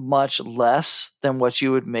much less than what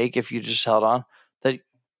you would make if you just held on that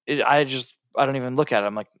I don't even look at it.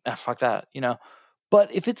 I'm like, fuck that,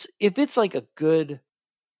 But if it's like a good,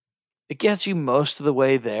 it gets you most of the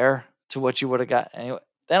way there to what you would have got anyway.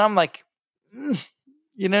 Then I'm like,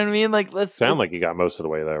 you know what I mean? Like, let's like you got most of the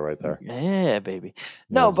way there, right there. Yeah, baby.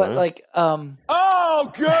 No, but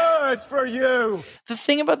oh, good for you. The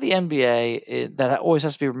thing about the NBA that always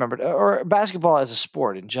has to be remembered, or basketball as a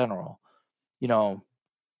sport in general,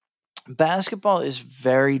 basketball is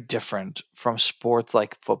very different from sports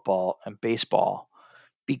like football and baseball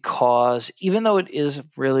because even though it is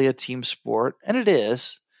really a team sport, and it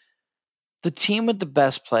is, the team with the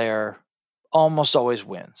best player almost always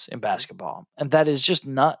wins in basketball. And that is just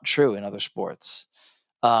not true in other sports.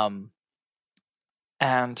 And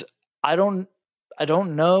I don't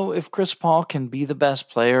know if Chris Paul can be the best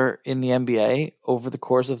player in the NBA over the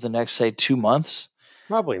course of the next, say, 2 months.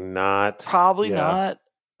 Probably not. Not.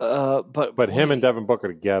 But him and Devin Booker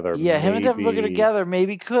together. Yeah, him and Devin Booker together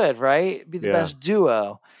maybe could, right? Be the best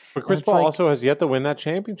duo. But Chris Paul also has yet to win that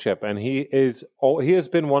championship, and he has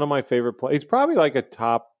been one of my favorite players. He's probably like a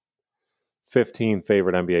top 15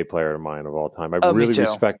 favorite NBA player of mine of all time. I really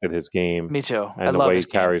respected his game. Me too. And the way he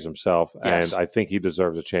carries himself, and I think he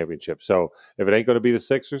deserves a championship. So if it ain't going to be the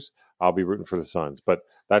Sixers, I'll be rooting for the Suns. But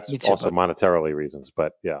that's also monetarily reasons.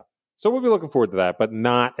 But yeah. So we'll be looking forward to that, but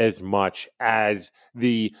not as much as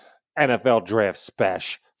the NFL Draft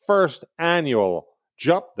Special. First annual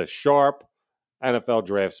Jump the Sharp NFL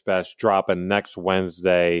Draft Special dropping next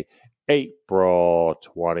Wednesday, April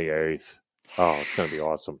 28th. Oh, it's going to be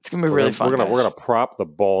awesome. It's going to be really fun. We're going to prop the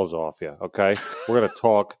balls off you, okay? We're going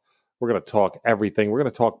to talk everything. We're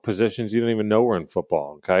going to talk positions you didn't even know were in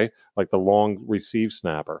football, okay? Like the long receive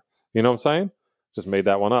snapper. You know what I'm saying? Just made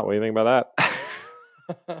that one up. What do you think about that?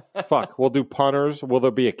 Fuck, we'll do punters. Will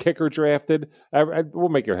there be a kicker drafted? We'll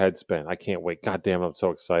make your head spin. I can't wait. God damn, I'm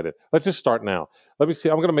so excited. Let's just start now. Let me see.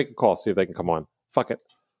 I'm going to make a call, see if they can come on. Fuck it.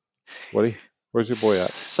 Woody, where's your boy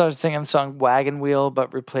at? Started singing the song Wagon Wheel,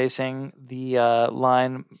 but replacing the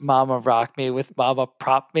line Mama Rock Me with Mama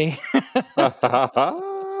Prop Me.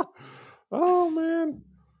 Oh, man.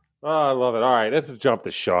 Oh, I love it. All right, let's Jump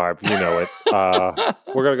the Sharp. You know it.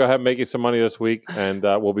 We're going to go ahead and make you some money this week, and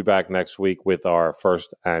we'll be back next week with our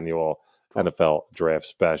first annual NFL Draft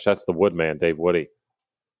Special. That's the Woodman, Dave Woody.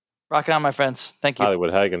 Rocking on, my friends. Thank you.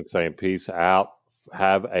 Hollywood Hagen saying peace out.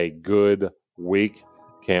 Have a good week.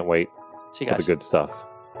 Can't wait for the good stuff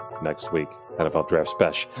next week. NFL Draft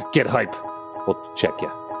Special. Get hype. We'll check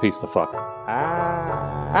you. Peace the fuck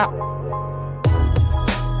out.